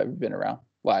basketball I've ever been around.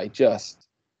 Like, just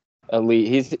elite.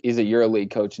 He's a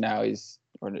EuroLeague coach now. He's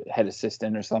or head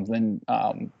assistant or something.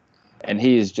 And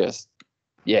he is just,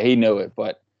 he knew it.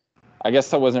 But I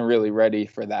guess I wasn't really ready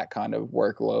for that kind of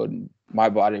workload. My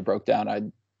body broke down.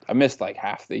 I missed like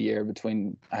half the year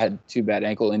between. I had 2 bad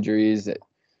ankle injuries. That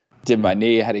did my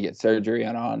knee. I had to get surgery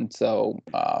on. So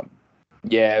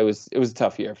it was a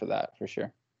tough year for that, for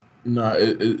sure. No,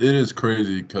 it is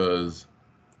crazy, because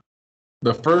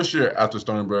the first year after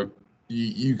Stony Brook,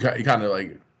 you kind of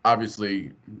like,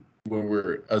 obviously when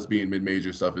we're us being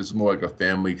mid-major stuff, it's more like a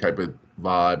family type of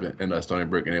vibe in Stony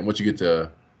Brook, and then once you get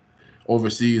to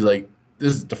overseas, like,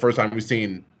 this is the first time we've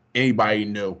seen anybody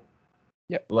new.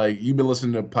 Yep. Like, you've been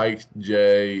listening to Pike,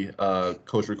 Jay,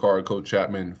 Coach Ricard, Coach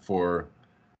Chapman for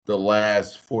the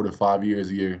last 4 to 5 years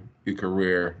of your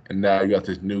career, and now you got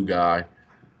this new guy,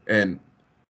 and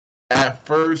at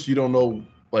first you don't know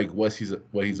like what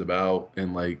he's about,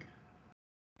 and like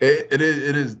it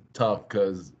is tough,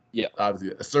 because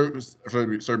obviously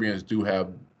Serbians do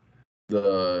have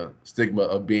the stigma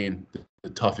of being the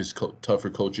tougher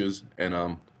coaches, and I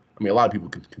mean, a lot of people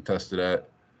can contest to that.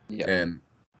 And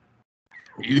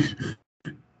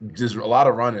just a lot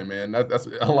of running, man. That's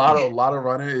a lot of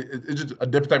running. It's just a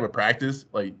different type of practice.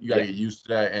 Like, you gotta get used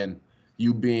to that, and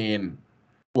you being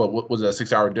what was that,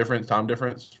 6 hour time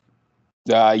difference?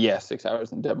 6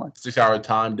 hours in Denmark. 6 hour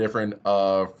time different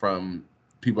from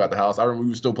people at the house. I remember we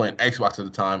were still playing Xbox at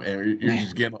the time, and you're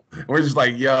just getting. We're just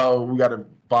like, yo, we got to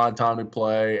find time to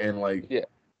play, and like,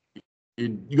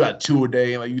 you got 2 a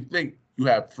day, and like, you think you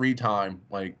have free time,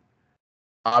 like,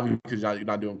 obviously because you're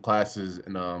not doing classes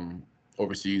and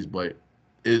overseas, but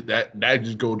that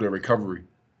just goes to recovery.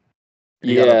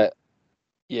 That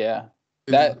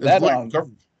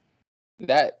recovery.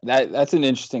 That's an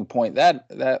interesting point. That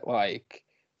like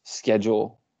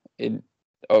schedule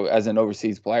as an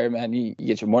overseas player, man, you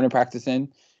get your morning practice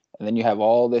in, and then you have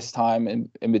all this time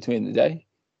in between the day.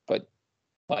 But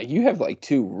like you have like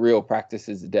 2 real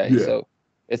practices a day. Yeah. So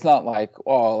it's not like,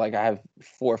 oh, like I have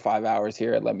 4 or 5 hours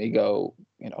here. Let me go,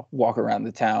 walk around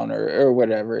the town or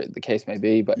whatever the case may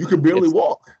be. But you can barely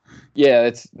walk.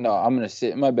 Yeah, I'm going to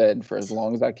sit in my bed for as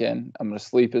long as I can. I'm going to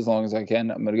sleep as long as I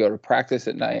can. I'm going to go to practice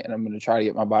at night, and I'm going to try to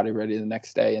get my body ready the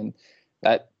next day. And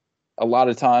that a lot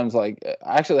of times, like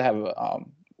I actually have a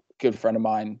good friend of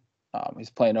mine. He's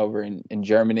playing over in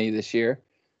Germany this year.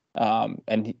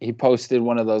 And he posted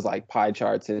one of those like pie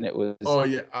charts, and it was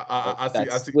I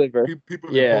see sliver. People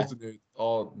have been posting it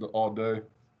all day.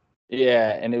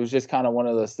 Yeah, and it was just kind of one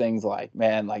of those things like,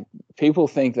 man, like people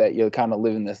think that you're kind of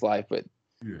living this life, but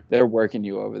they're working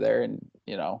you over there, and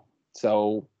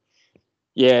so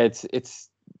yeah,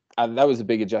 that was a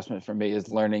big adjustment for me, is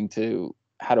learning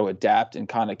how to adapt and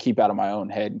kind of keep out of my own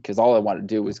head, because all I wanted to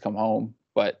do was come home,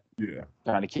 but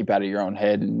trying to keep out of your own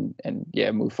head and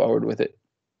move forward with it.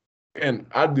 And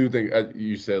I do think, as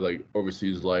you said, like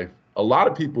overseas life, a lot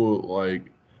of people,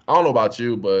 like, I don't know about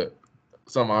you, but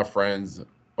some of my friends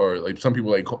or like some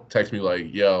people like text me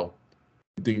like, yo,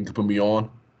 you think you can put me on?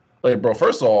 Like, bro,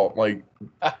 first of all, like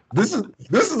this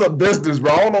is a business,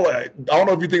 bro. I don't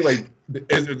know if you think like the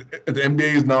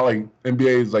NBA is not like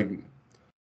NBA is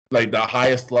like the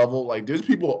highest level. Like there's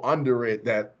people under it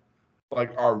that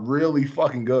like are really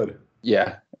fucking good.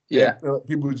 Yeah. And,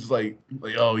 people are just like,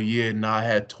 oh yeah, I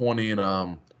had 20 in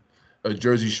a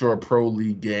Jersey Shore Pro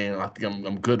League game. I think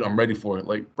I'm good. I'm ready for it.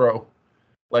 Like, bro,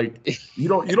 like you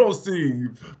don't see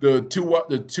the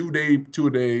 2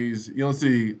 days. You don't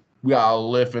see we got a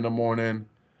lift in the morning.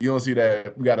 You don't see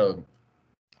that we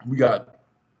got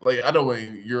like, I know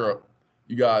in Europe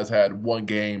you guys had 1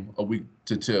 game a week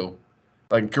to 2.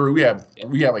 Like in Korea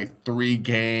we have like 3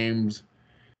 games.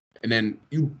 And then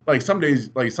you like some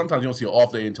days, like sometimes you don't see an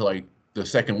off day until like the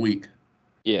second week.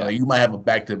 Yeah. You might have a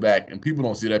back to back, and people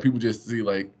don't see that. People just see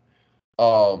like,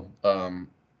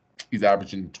 he's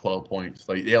averaging 12 points.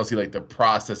 Like they don't see like the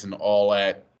process and all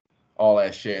that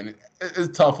shit. And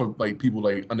it's tough for like people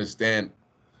like understand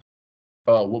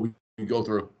what we go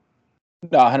through.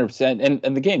 No, 100%.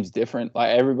 And the game's different. Like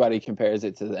everybody compares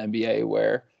it to the NBA,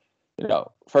 where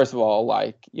first of all,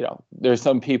 like there's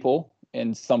some people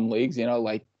in some leagues,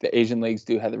 like the Asian leagues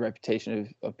do have the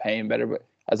reputation of paying better, but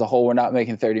as a whole, we're not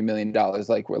making $30 million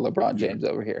like we're LeBron James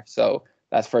over here. So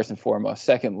that's first and foremost.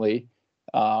 Secondly,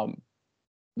 the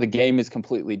game is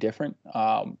completely different.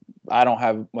 I don't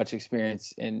have much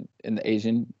experience in the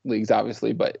Asian leagues,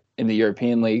 obviously, but in the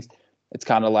European leagues, it's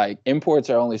kind of like imports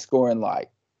are only scoring like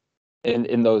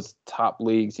in those top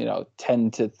leagues,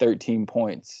 10 to 13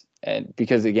 points. And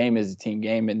because the game is a team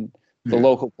game, and the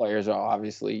local players are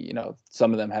obviously,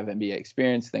 some of them have NBA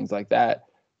experience, things like that.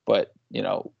 But,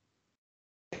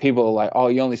 people are like, oh,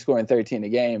 you only scoring 13 a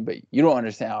game, but you don't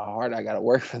understand how hard I got to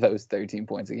work for those 13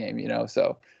 points a game,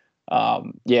 So,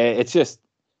 it's just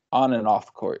on and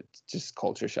off court, just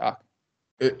culture shock.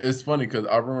 It's funny because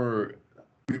I remember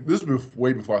this was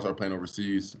way before I started playing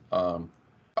overseas. I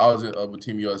was with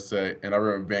Team USA, and I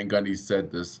remember Van Gundy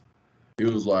said this. He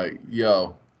was like,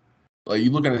 yo, like,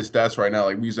 you looking at the stats right now,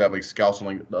 like, we used to have, like, scouts on,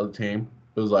 like, the other team.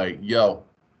 It was like, yo,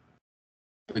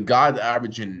 the guy that's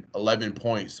averaging 11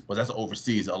 points, but that's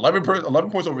overseas. 11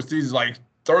 points overseas is, like,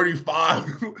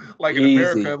 35, like, in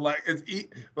America. Like,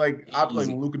 I like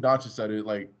when Luka Doncic said it,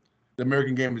 like, the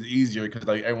American game is easier because,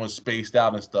 like, everyone's spaced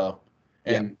out and stuff.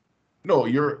 And, no,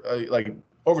 you're, like,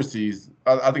 overseas,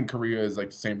 I think Korea is, like,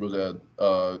 the same rules as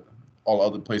all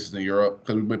other places in Europe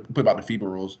because we put about the FIBA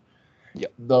rules. Yeah.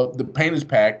 The paint is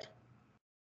packed.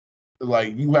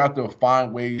 Like, you have to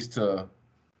find ways to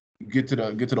get to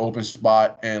the open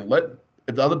spot, and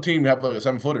if the other team have like a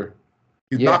 7-footer,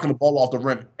 he's knocking the ball off the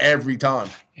rim every time.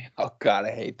 Oh God,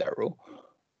 I hate that rule.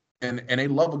 And they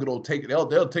love a good old take. They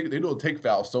do a take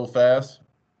foul so fast.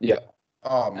 Yeah.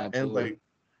 And like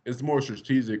it's more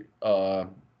strategic.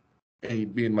 And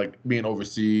being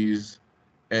overseas,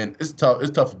 and it's tough. It's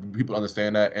tough for people to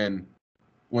understand that. And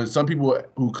when some people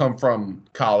who come from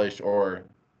college or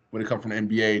when it comes from the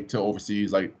NBA to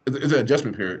overseas, like it's an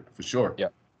adjustment period for sure. Yeah,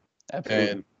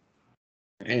 absolutely.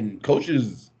 And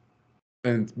coaches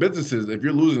and businesses, if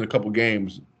you're losing a couple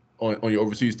games on your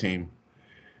overseas team,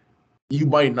 you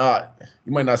might not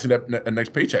see that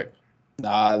next paycheck.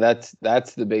 Nah, that's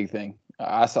the big thing.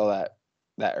 I saw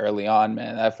that early on,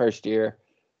 man. That first year,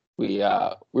 we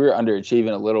were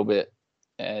underachieving a little bit,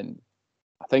 and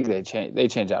I think they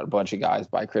changed out a bunch of guys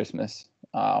by Christmas.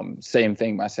 Same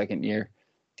thing my second year.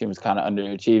 Team was kind of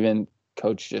underachieving.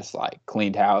 coach just like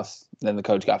cleaned house. Then the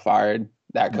coach got fired.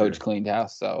 That coach cleaned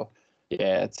house. So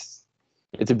yeah,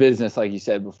 it's a business, like you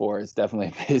said before. It's definitely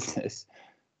a business.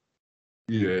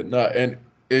 Yeah, no, and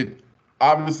it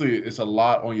obviously it's a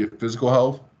lot on your physical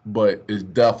health, but it's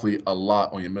definitely a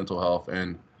lot on your mental health.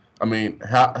 And I mean,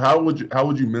 how would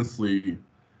you mentally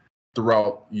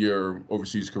throughout your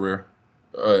overseas career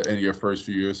in your first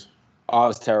few years? I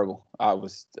was terrible. I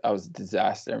was a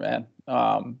disaster, man.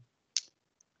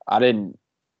 I didn't,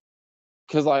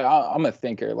 because like I'm a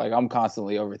thinker. Like I'm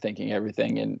constantly overthinking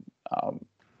everything, and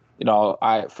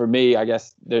for me, I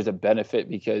guess there's a benefit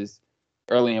because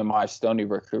early in my Stony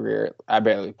Brook career, I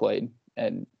barely played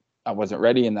and I wasn't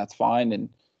ready, and that's fine. And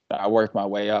I worked my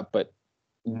way up, but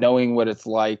knowing what it's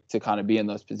like to kind of be in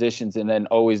those positions, and then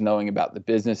always knowing about the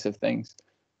business of things.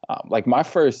 Like my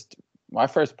first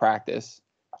practice,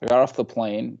 I got off the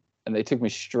plane and they took me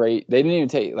straight. They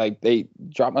didn't even they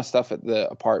dropped my stuff at the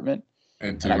apartment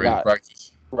And I got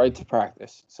right to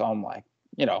practice. So I'm like,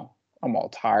 I'm all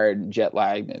tired and jet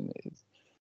lagged, and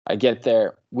I get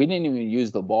there. We didn't even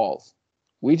use the balls.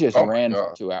 We just ran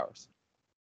for 2 hours.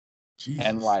 Jesus.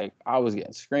 And like I was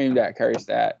getting screamed at, cursed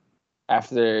at.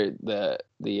 After the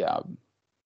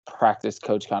practice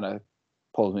coach kind of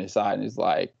pulls me aside and he's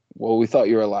like, "Well, we thought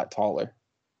you were a lot taller."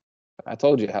 I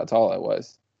told you how tall I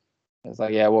was. It's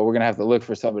like, "Yeah, well, we're gonna have to look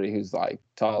for somebody who's like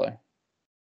taller."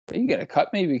 Are you gonna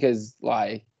cut me? Because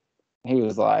like he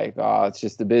was like, "Oh, it's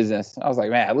just the business." I was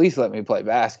like, "Man, at least let me play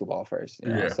basketball first."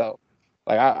 So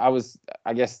like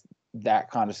I guess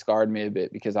that kind of scarred me a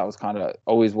bit because I was kind of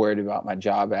always worried about my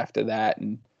job after that.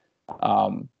 And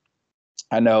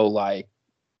I know, like,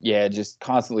 just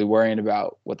constantly worrying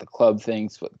about what the club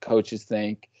thinks, what the coaches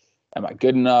think. Am I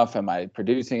good enough? Am I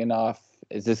producing enough?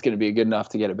 Is this going to be good enough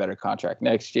to get a better contract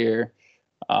next year?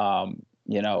 I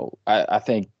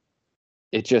think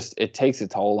it takes a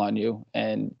toll on you.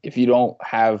 And if you don't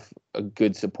have a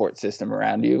good support system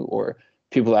around you or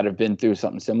people that have been through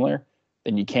something similar,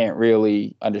 then you can't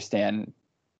really understand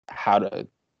how to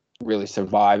really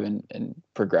survive and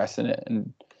progress in it.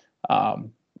 And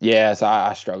so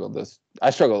I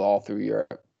struggled all through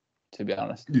Europe, to be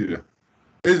honest. Yeah,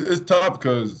 it's tough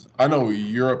because I know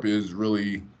Europe is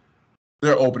really,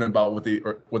 they're open about what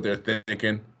they're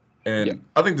thinking, and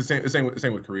I think the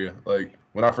same with Korea. Like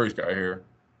when I first got here,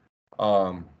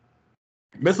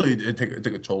 mentally it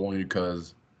took a toll on you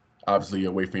because obviously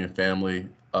you're away from your family,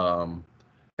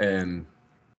 and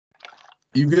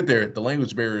you get there, the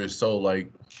language barrier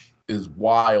is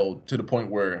wild to the point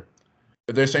where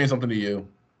if they're saying something to you,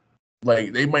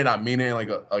 like they might not mean it in like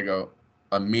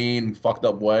a mean fucked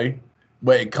up way,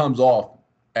 but it comes off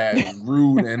as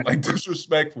rude and like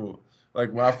disrespectful.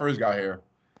 Like when I first got here,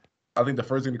 I think the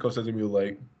first thing the coach said to me was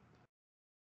like,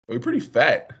 "Are you pretty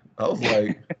fat?" I was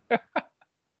like,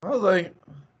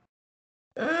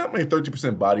 I mean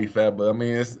 30% body fat, but I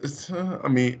mean it's I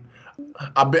mean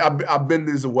I've been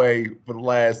this way for the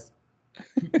last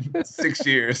 6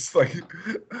 years. Like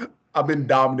I've been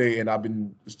dominating. I've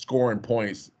been scoring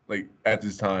points like at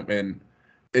this time, and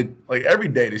it like every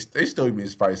day they still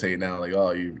even probably say it now. Like,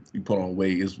 oh, you put on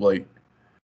weight. It's like,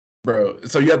 bro.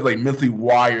 So you have to like mentally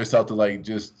wire yourself to like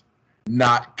just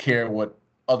not care what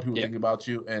other people think about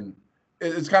you, and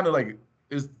it's kind of like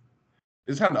it's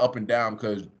kind of up and down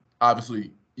because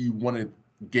obviously you want to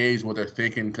gauge what they're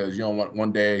thinking because you don't want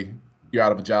one day you're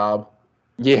out of a job.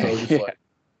 Yeah.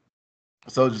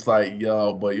 So just like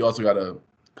yo, but you also gotta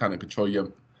kind of control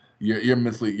your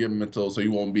mental, so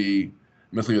you won't be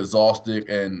mentally exhausted.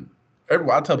 And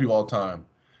I tell people all the time,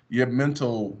 your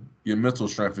mental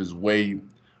strength is way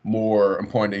more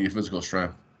important than your physical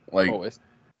strength. Like always.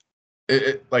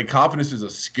 Like confidence is a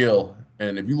skill,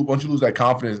 and once you lose that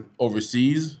confidence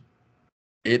overseas,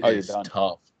 it is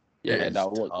tough. Yeah,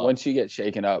 once you get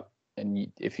shaken up,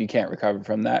 and if you can't recover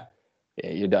from that,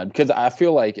 you're done. Because I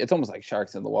feel like it's almost like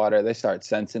sharks in the water. They start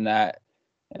sensing that,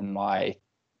 and like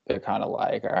they're kind of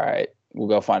like, all right, we'll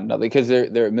go find another. Because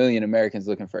there are a million Americans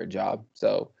looking for a job.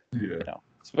 So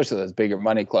especially those bigger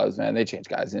money clubs, man, they change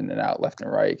guys in and out left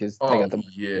and right because they got the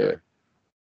money to do it.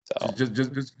 So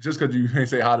just because you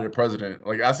say hi to the president,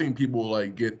 like I've seen people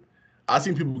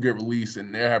get released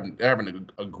and they're having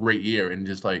a great year, and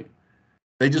just like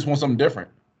they just want something different.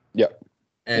 Yep.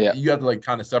 And you have to like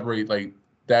kind of separate like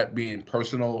that being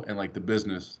personal and like the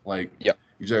business. Like you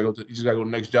just gotta go to the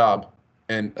next job,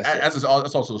 and that's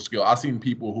also a skill. I've seen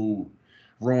people who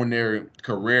ruin their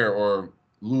career or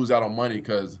lose out on money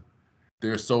because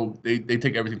they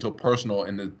take everything so personal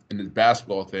in this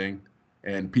basketball thing,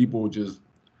 and people just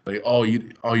like, oh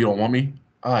you don't want me?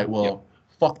 All right, well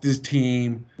fuck this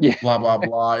team, blah blah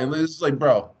blah, and it's just like,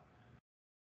 bro,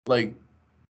 like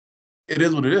it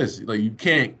is what it is. Like you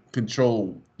can't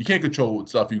control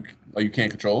stuff you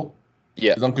can't control.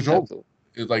 Yeah, It's uncontrollable. absolutely.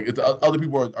 It's like it's other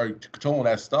people are controlling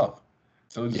that stuff.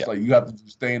 So it's just Yeah, like you have to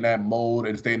stay in that mode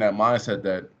and stay in that mindset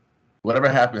that whatever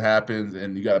happens,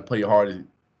 and you got to play your hardest.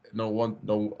 No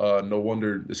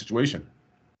wonder the situation.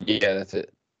 yeah, that's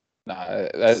it. Nah,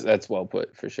 that's well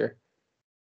put for sure.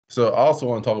 So I also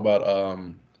want to talk about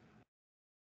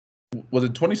was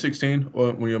it 2016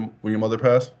 when your mother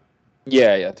passed?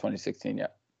 Yeah, 2016. Yeah,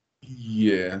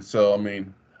 Yeah. So I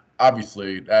mean,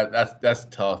 obviously that's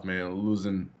tough, man.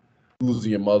 Losing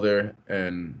your mother,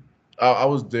 and I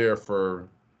was there for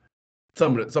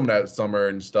some of that summer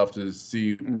and stuff to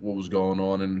see mm. what was going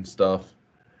on and stuff.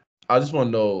 I just want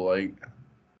to know like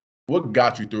what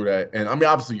got you through that. And I mean,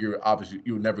 obviously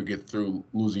you would never get through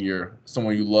losing your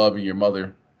someone you love and your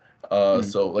mother. Mm.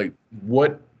 So like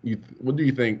what do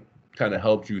you think kind of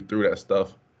helped you through that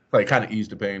stuff? Like kind of ease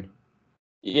the pain.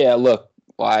 Yeah. Look,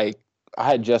 like I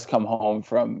had just come home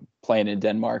from playing in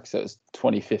Denmark, so it was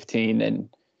 2015, and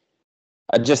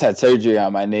I just had surgery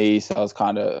on my knee, so I was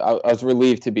I was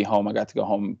relieved to be home. I got to go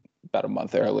home about a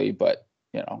month early, but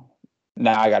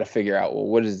now I got to figure out, well,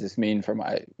 what does this mean for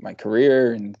my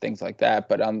career and things like that.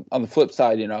 But on the flip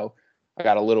side, I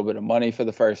got a little bit of money for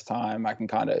the first time. I can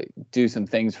kind of do some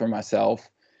things for myself.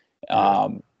 Yeah.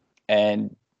 Um,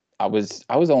 and I was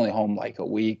only home like a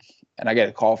week, and I get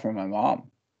a call from my mom,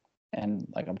 and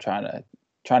like I'm trying to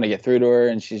get through to her,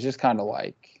 and she's just kind of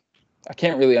like, I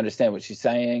can't really understand what she's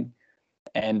saying.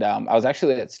 And I was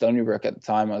actually at Stony Brook at the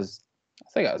time. I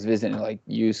think I was visiting like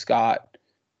you, Scott.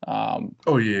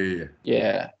 Oh yeah.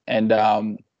 Yeah, and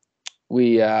so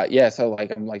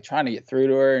like I'm like trying to get through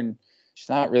to her, and she's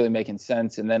not really making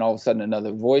sense. And then all of a sudden,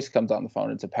 another voice comes on the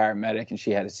phone. It's a paramedic, and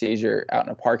she had a seizure out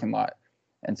in a parking lot,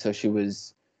 and so she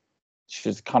was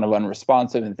kind of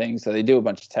unresponsive and things. So they do a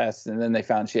bunch of tests, and then they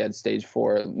found she had stage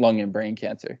 4 lung and brain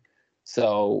cancer.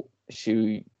 So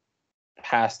she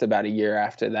passed about a year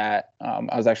after that.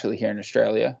 I was actually here in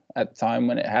Australia at the time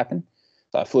when it happened.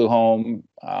 So I flew home,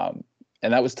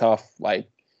 and that was tough. Like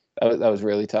that was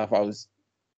really tough. I was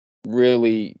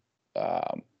really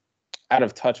out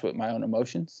of touch with my own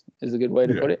emotions, is a good way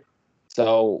to Yeah. put it.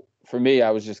 So for me,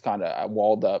 I was just I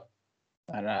walled up,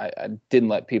 and I didn't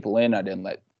let people in. I didn't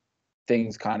let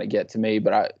things kind of get to me.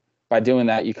 But by doing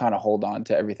that, you kind of hold on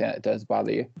to everything that does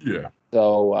bother you. Yeah.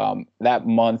 So that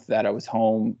month that I was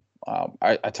home,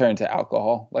 I turned to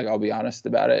alcohol. Like I'll be honest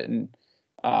about it, and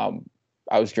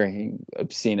I was drinking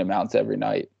obscene amounts every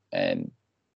night, and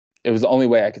it was the only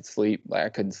way I could sleep. Like I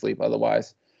couldn't sleep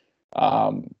otherwise.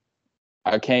 Um,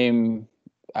 I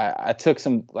took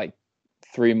some like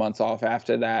 3 months off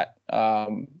after that,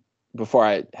 before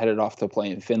I headed off to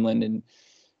play in Finland, and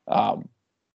um,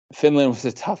 Finland was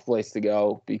a tough place to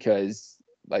go because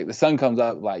like the sun comes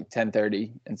up like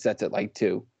 10:30 and sets at like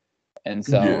 2, and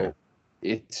Yeah. so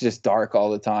it's just dark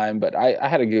all the time. But I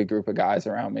had a good group of guys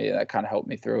around me that kind of helped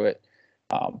me through it.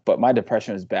 But my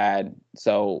depression was bad,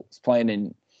 so I was playing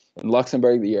in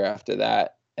Luxembourg the year after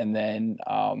that, and then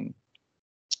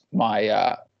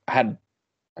I had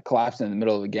a collapse in the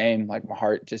middle of the game. Like my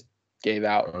heart just gave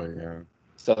out. Oh yeah.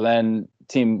 So then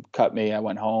team cut me. I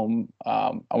went home.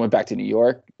 I went back to New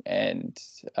York, and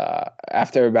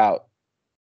after about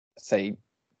say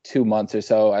 2 months or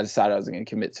so, I decided I was going to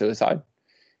commit suicide.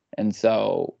 And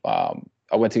so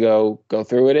I went to go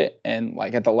through with it, and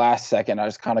like at the last second, I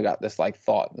just kind of got this like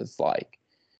thought that's like,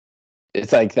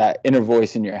 it's like that inner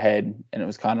voice in your head, and it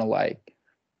was kind of like,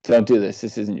 don't do this.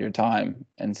 This isn't your time.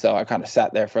 And so I kind of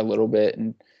sat there for a little bit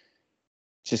and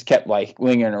just kept like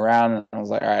lingering around. And I was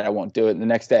like, all right, I won't do it. And the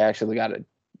next day, I actually got an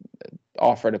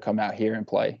offer to come out here and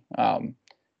play. And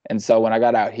so when I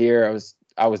got out here,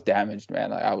 I was damaged,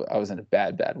 man. Like I was in a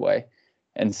bad way.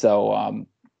 And so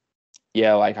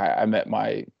yeah, like I met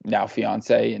my now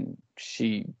fiance, and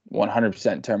she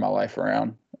 100% turned my life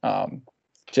around.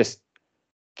 Just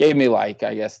gave me like,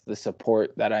 I guess, the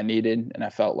support that I needed, and I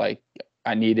felt like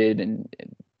I needed, and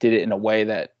did it in a way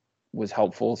that was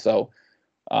helpful. So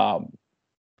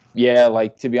yeah,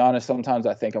 like to be honest, sometimes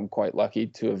I think I'm quite lucky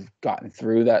to have gotten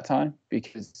through that time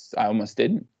because I almost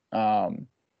didn't.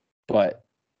 But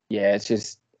yeah,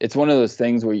 it's one of those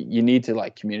things where you need to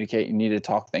like communicate, you need to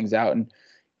talk things out, and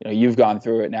you've gone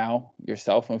through it now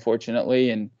yourself,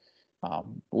 unfortunately, and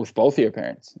with both of your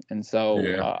parents. And so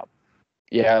Yeah.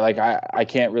 yeah, like I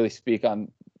can't really speak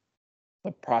on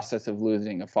the process of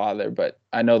losing a father, but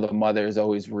I know the mother is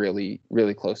always really,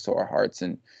 really close to our hearts.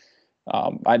 And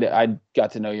I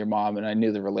got to know your mom, and I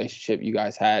knew the relationship you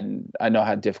guys had, and I know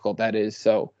how difficult that is.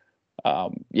 So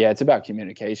yeah, it's about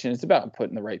communication. It's about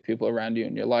putting the right people around you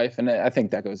in your life, and I think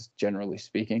that goes generally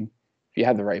speaking. you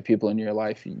have the right people in your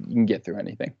life, you can get through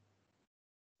anything.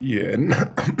 Yeah,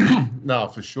 no,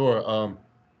 for sure.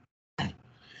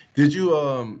 Did you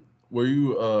were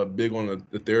you big on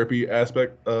the therapy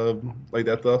aspect of like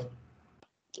that stuff?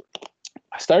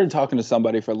 I started talking to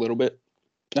somebody for a little bit,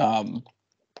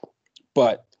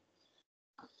 but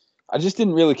I just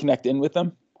didn't really connect in with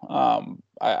them.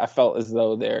 I felt as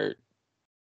though their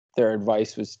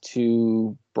advice was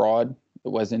too broad. It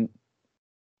wasn't.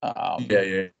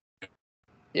 Yeah.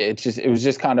 It was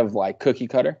just kind of like cookie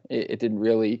cutter. It didn't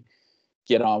really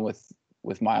get on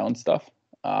with my own stuff.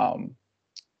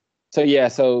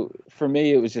 So for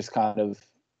me, it was just kind of,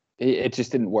 it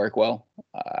just didn't work well.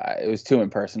 It was too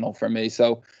impersonal for me.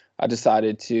 So I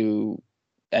decided to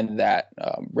end that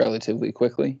relatively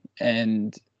quickly.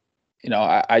 And,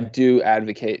 I do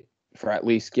advocate for at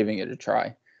least giving it a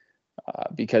try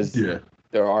because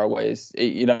there are ways.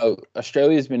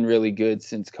 Australia's been really good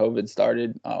since COVID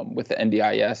started with the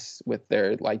NDIS, with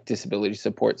their like disability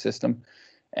support system.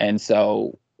 And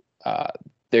so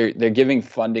they're giving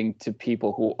funding to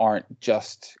people who aren't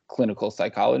just clinical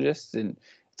psychologists, and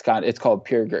it's called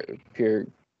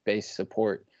peer-based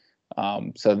support.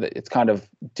 So that it's kind of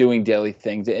doing daily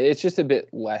things. It's just a bit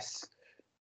less.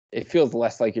 It feels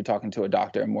less like you're talking to a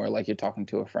doctor and more like you're talking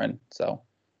to a friend. So.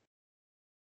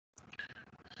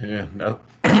 Yeah,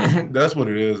 that's what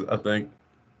it is, I think,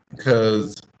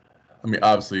 because I mean,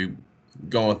 obviously,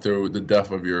 going through the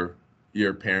death of your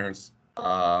parents,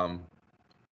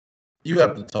 you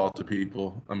have to talk to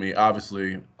people. I mean,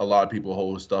 obviously, a lot of people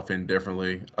hold stuff in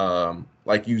differently.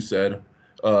 Like you said,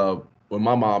 when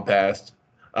my mom passed,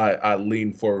 I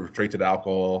leaned forward straight to the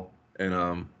alcohol,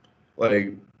 and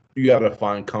like you got to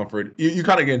find comfort. You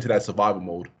kind of get into that survival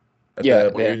mode at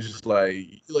that point. You're just like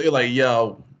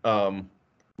yo,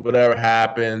 whatever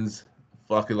happens,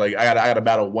 fuck it. Like I got to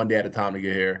battle one day at a time to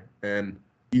get here, and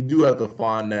you do have to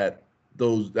find that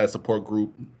support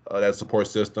group, that support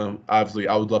system. Obviously,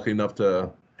 I was lucky enough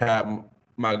to have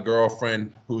my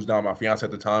girlfriend, who's now my fiance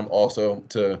at the time, also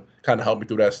to kind of help me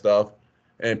through that stuff,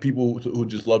 and people who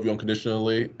just love you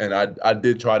unconditionally. And I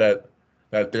did try that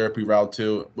therapy route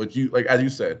too. But you, like as you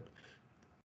said,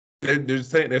 they're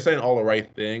saying all the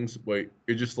right things, but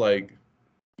you're just like,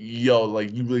 yo,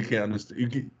 like you really can't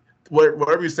understand.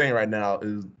 Whatever you're saying right now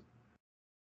is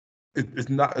it's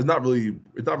not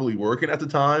really working at the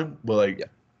time, but like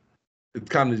it's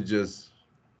kind of just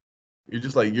you're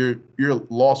just like you're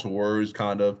lost for words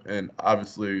kind of, and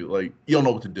obviously like you don't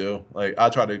know what to do. Like I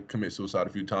tried to commit suicide a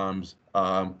few times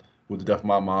with the death of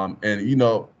my mom, and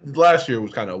last year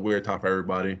was kind of a weird time for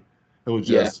everybody. It was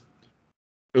just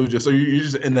so you're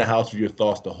just in the house with your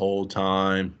thoughts the whole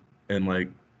time, and like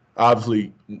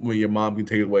obviously when your mom can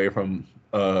take it away from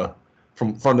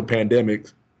the pandemic,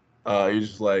 you're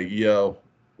just like, yo,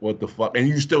 what the fuck? And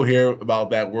you still hear about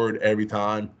that word every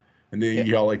time. And then you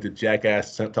hear all like the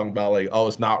jackass talking about like, oh,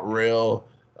 it's not real.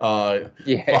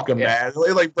 Fucking mad.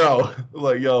 Like, bro,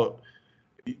 like, yo,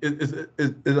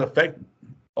 it affect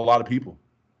a lot of people.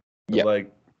 Yeah. Like,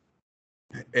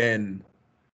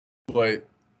 but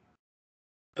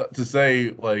to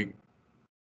say like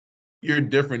you're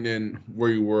different than where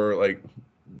you were like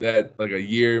that, like a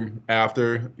year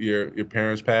after your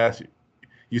parents passed,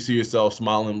 you see yourself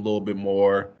smiling a little bit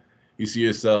more. You see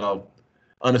yourself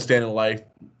understanding life,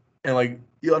 and like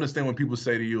you understand when people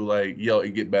say to you like, "Yo,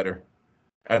 it get better."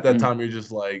 At that time, you're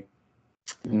just like,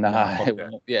 "Nah, fuck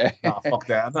that. Nah, fuck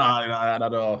that. Nah, not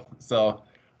at all." So,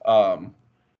 I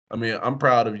mean, I'm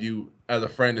proud of you as a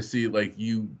friend to see like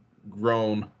you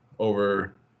grown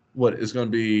over what it's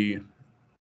gonna be.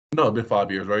 No, it's been 5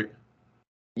 years, right?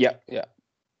 Yeah.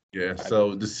 Yeah.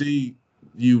 So to see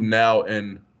you now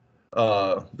and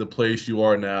the place you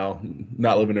are now,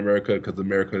 not living in America because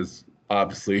America is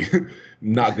obviously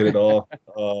not good at all,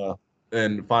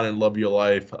 and finding love of your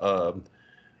life,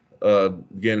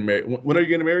 getting married. When are you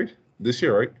getting married? This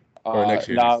year, right? Or next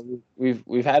year? No,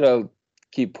 we've had to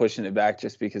keep pushing it back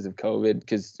just because of COVID,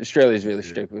 because Australia is really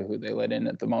strict with who they let in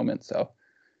at the moment. So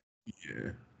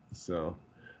so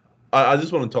I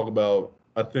just want to talk about,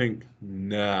 I think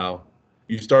now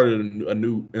you started a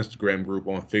new Instagram group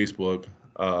on Facebook.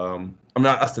 I'm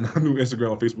not asking a new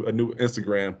Instagram on Facebook, a new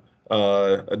Instagram.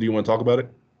 Do you want to talk about it?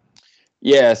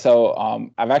 Yeah, so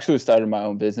I've actually started my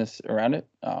own business around it.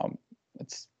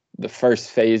 It's the first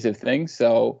phase of things.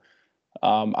 So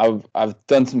I've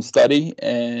done some study,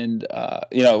 and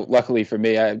luckily for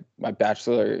me, my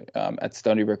bachelor at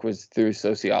Stony Brook was through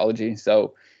sociology,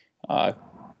 so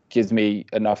gives me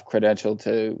enough credential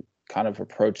to kind of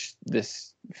approach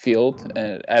this field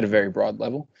at a very broad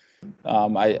level.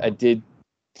 I did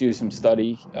do some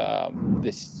study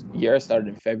this year. I started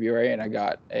in February, and I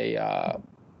got a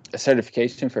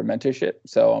certification for mentorship.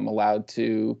 So I'm allowed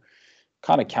to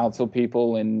kind of counsel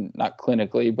people, and not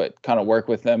clinically, but kind of work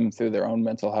with them through their own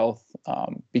mental health.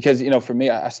 Because, for me,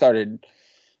 I started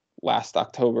last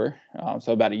October,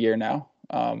 so about a year now.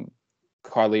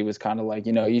 Carly was kind of like,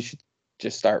 you should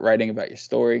just start writing about your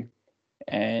story.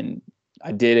 And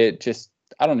I did it.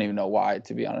 I don't even know why,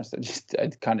 to be honest. I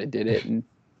kind of did it. And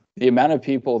the amount of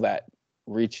people that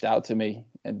reached out to me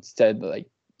and said, like,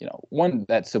 one,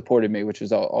 that supported me, which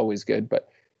was always good, but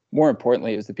more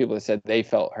importantly, it was the people that said they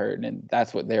felt hurt, and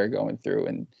that's what they're going through.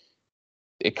 And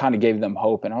it kind of gave them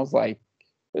hope. And I was like,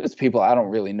 there's people I don't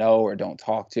really know or don't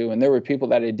talk to. And there were people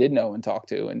that I did know and talk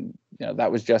to. And,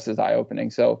 that was just as eye-opening.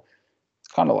 So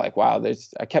it's kind of like, wow,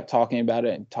 I kept talking about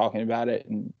it.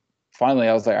 And finally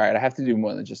I was like, all right, I have to do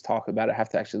more than just talk about it. I have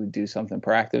to actually do something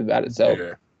proactive about it.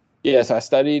 So so I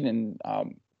studied, and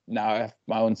now I have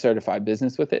my own certified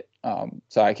business with it.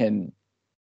 So I can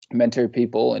mentor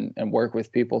people and work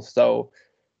with people. So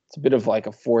it's a bit of like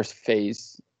a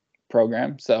 4-phase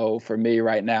program. So for me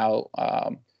right now,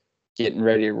 getting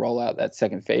ready to roll out that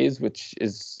second phase, which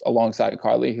is alongside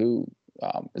Carly, who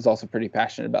is also pretty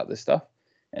passionate about this stuff.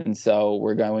 And so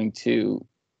we're going to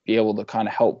be able to kind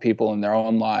of help people in their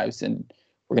own lives, and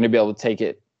we're going to be able to take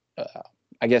it,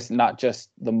 I guess, not just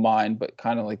the mind, but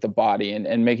kind of like the body,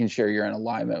 and making sure you're in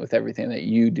alignment with everything that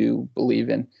you do believe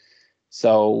in.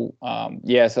 So,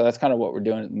 so that's kind of what we're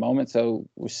doing at the moment. So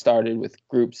we started with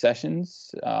group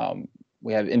sessions.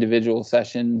 We have individual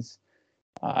sessions.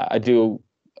 I do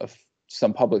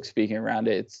some public speaking around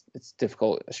it. It's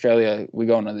difficult. Australia, we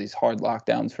go into these hard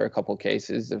lockdowns for a couple of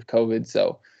cases of COVID.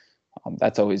 So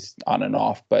that's always on and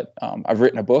off. But I've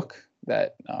written a book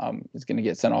that is going to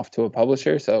get sent off to a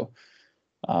publisher. So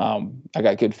I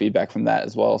got good feedback from that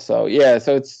as well. So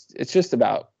so it's just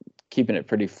about keeping it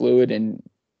pretty fluid and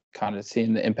kind of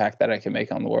seeing the impact that I can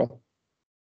make on the world.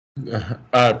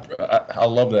 I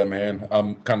love that, man.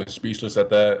 I'm kind of speechless at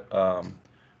that.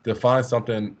 To find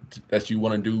something that you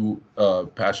want to do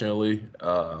passionately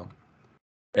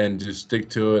and just stick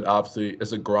to it. Obviously,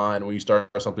 it's a grind when you start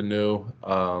something new.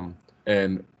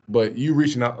 But you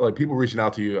reaching out, like people reaching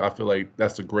out to you, I feel like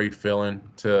that's a great feeling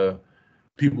to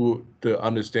people to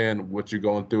understand what you're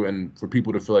going through, and for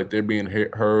people to feel like they're being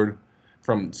heard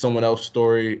from someone else's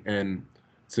story, and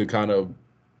to kind of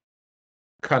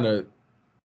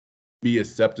be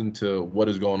accepting to what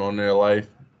is going on in their life.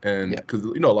 And because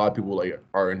a lot of people like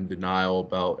are in denial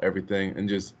about everything, and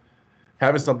just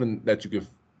having something that you could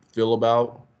feel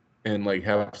about, and like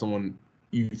have someone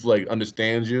you feel like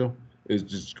understands you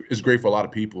is great for a lot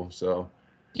of people. So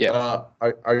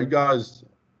are you guys,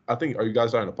 are you guys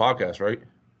starting a podcast, right?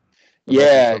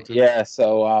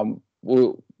 So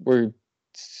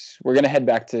we're gonna head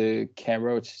back to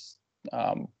Canberra, which is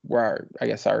where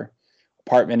our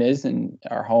apartment is and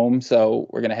our home. So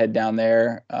we're gonna head down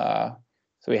there.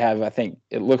 So we have, I think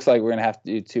it looks like we're gonna have to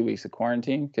do 2 weeks of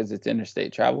quarantine because it's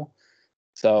interstate travel.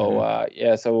 So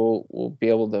so we'll be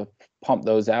able to pump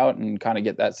those out and kind of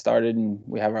get that started, and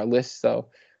we have our list. So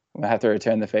I'm gonna have to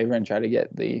return the favor and try to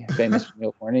get the famous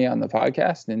Jameel Warney on the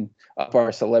podcast and up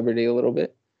our celebrity a little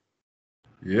bit.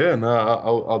 Yeah, no,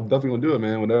 I'll definitely gonna do it,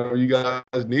 man. Whenever you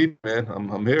guys need, man,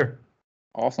 I'm here.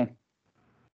 Awesome.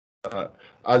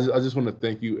 I just want to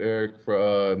thank you, Eric,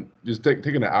 for just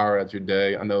taking an hour out your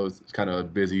day. I know it's kind of a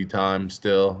busy time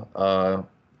still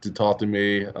to talk to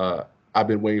me. I've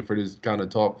been waiting for this kind of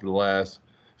talk for the last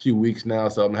few weeks now,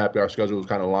 so I'm happy our schedule was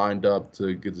kind of lined up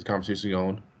to get this conversation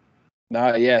going.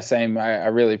 Same. I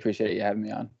really appreciate you having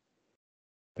me on.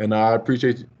 And I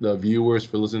appreciate the viewers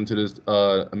for listening to this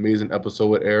amazing episode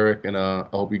with Eric, and I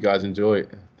hope you guys enjoy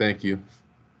it. Thank you.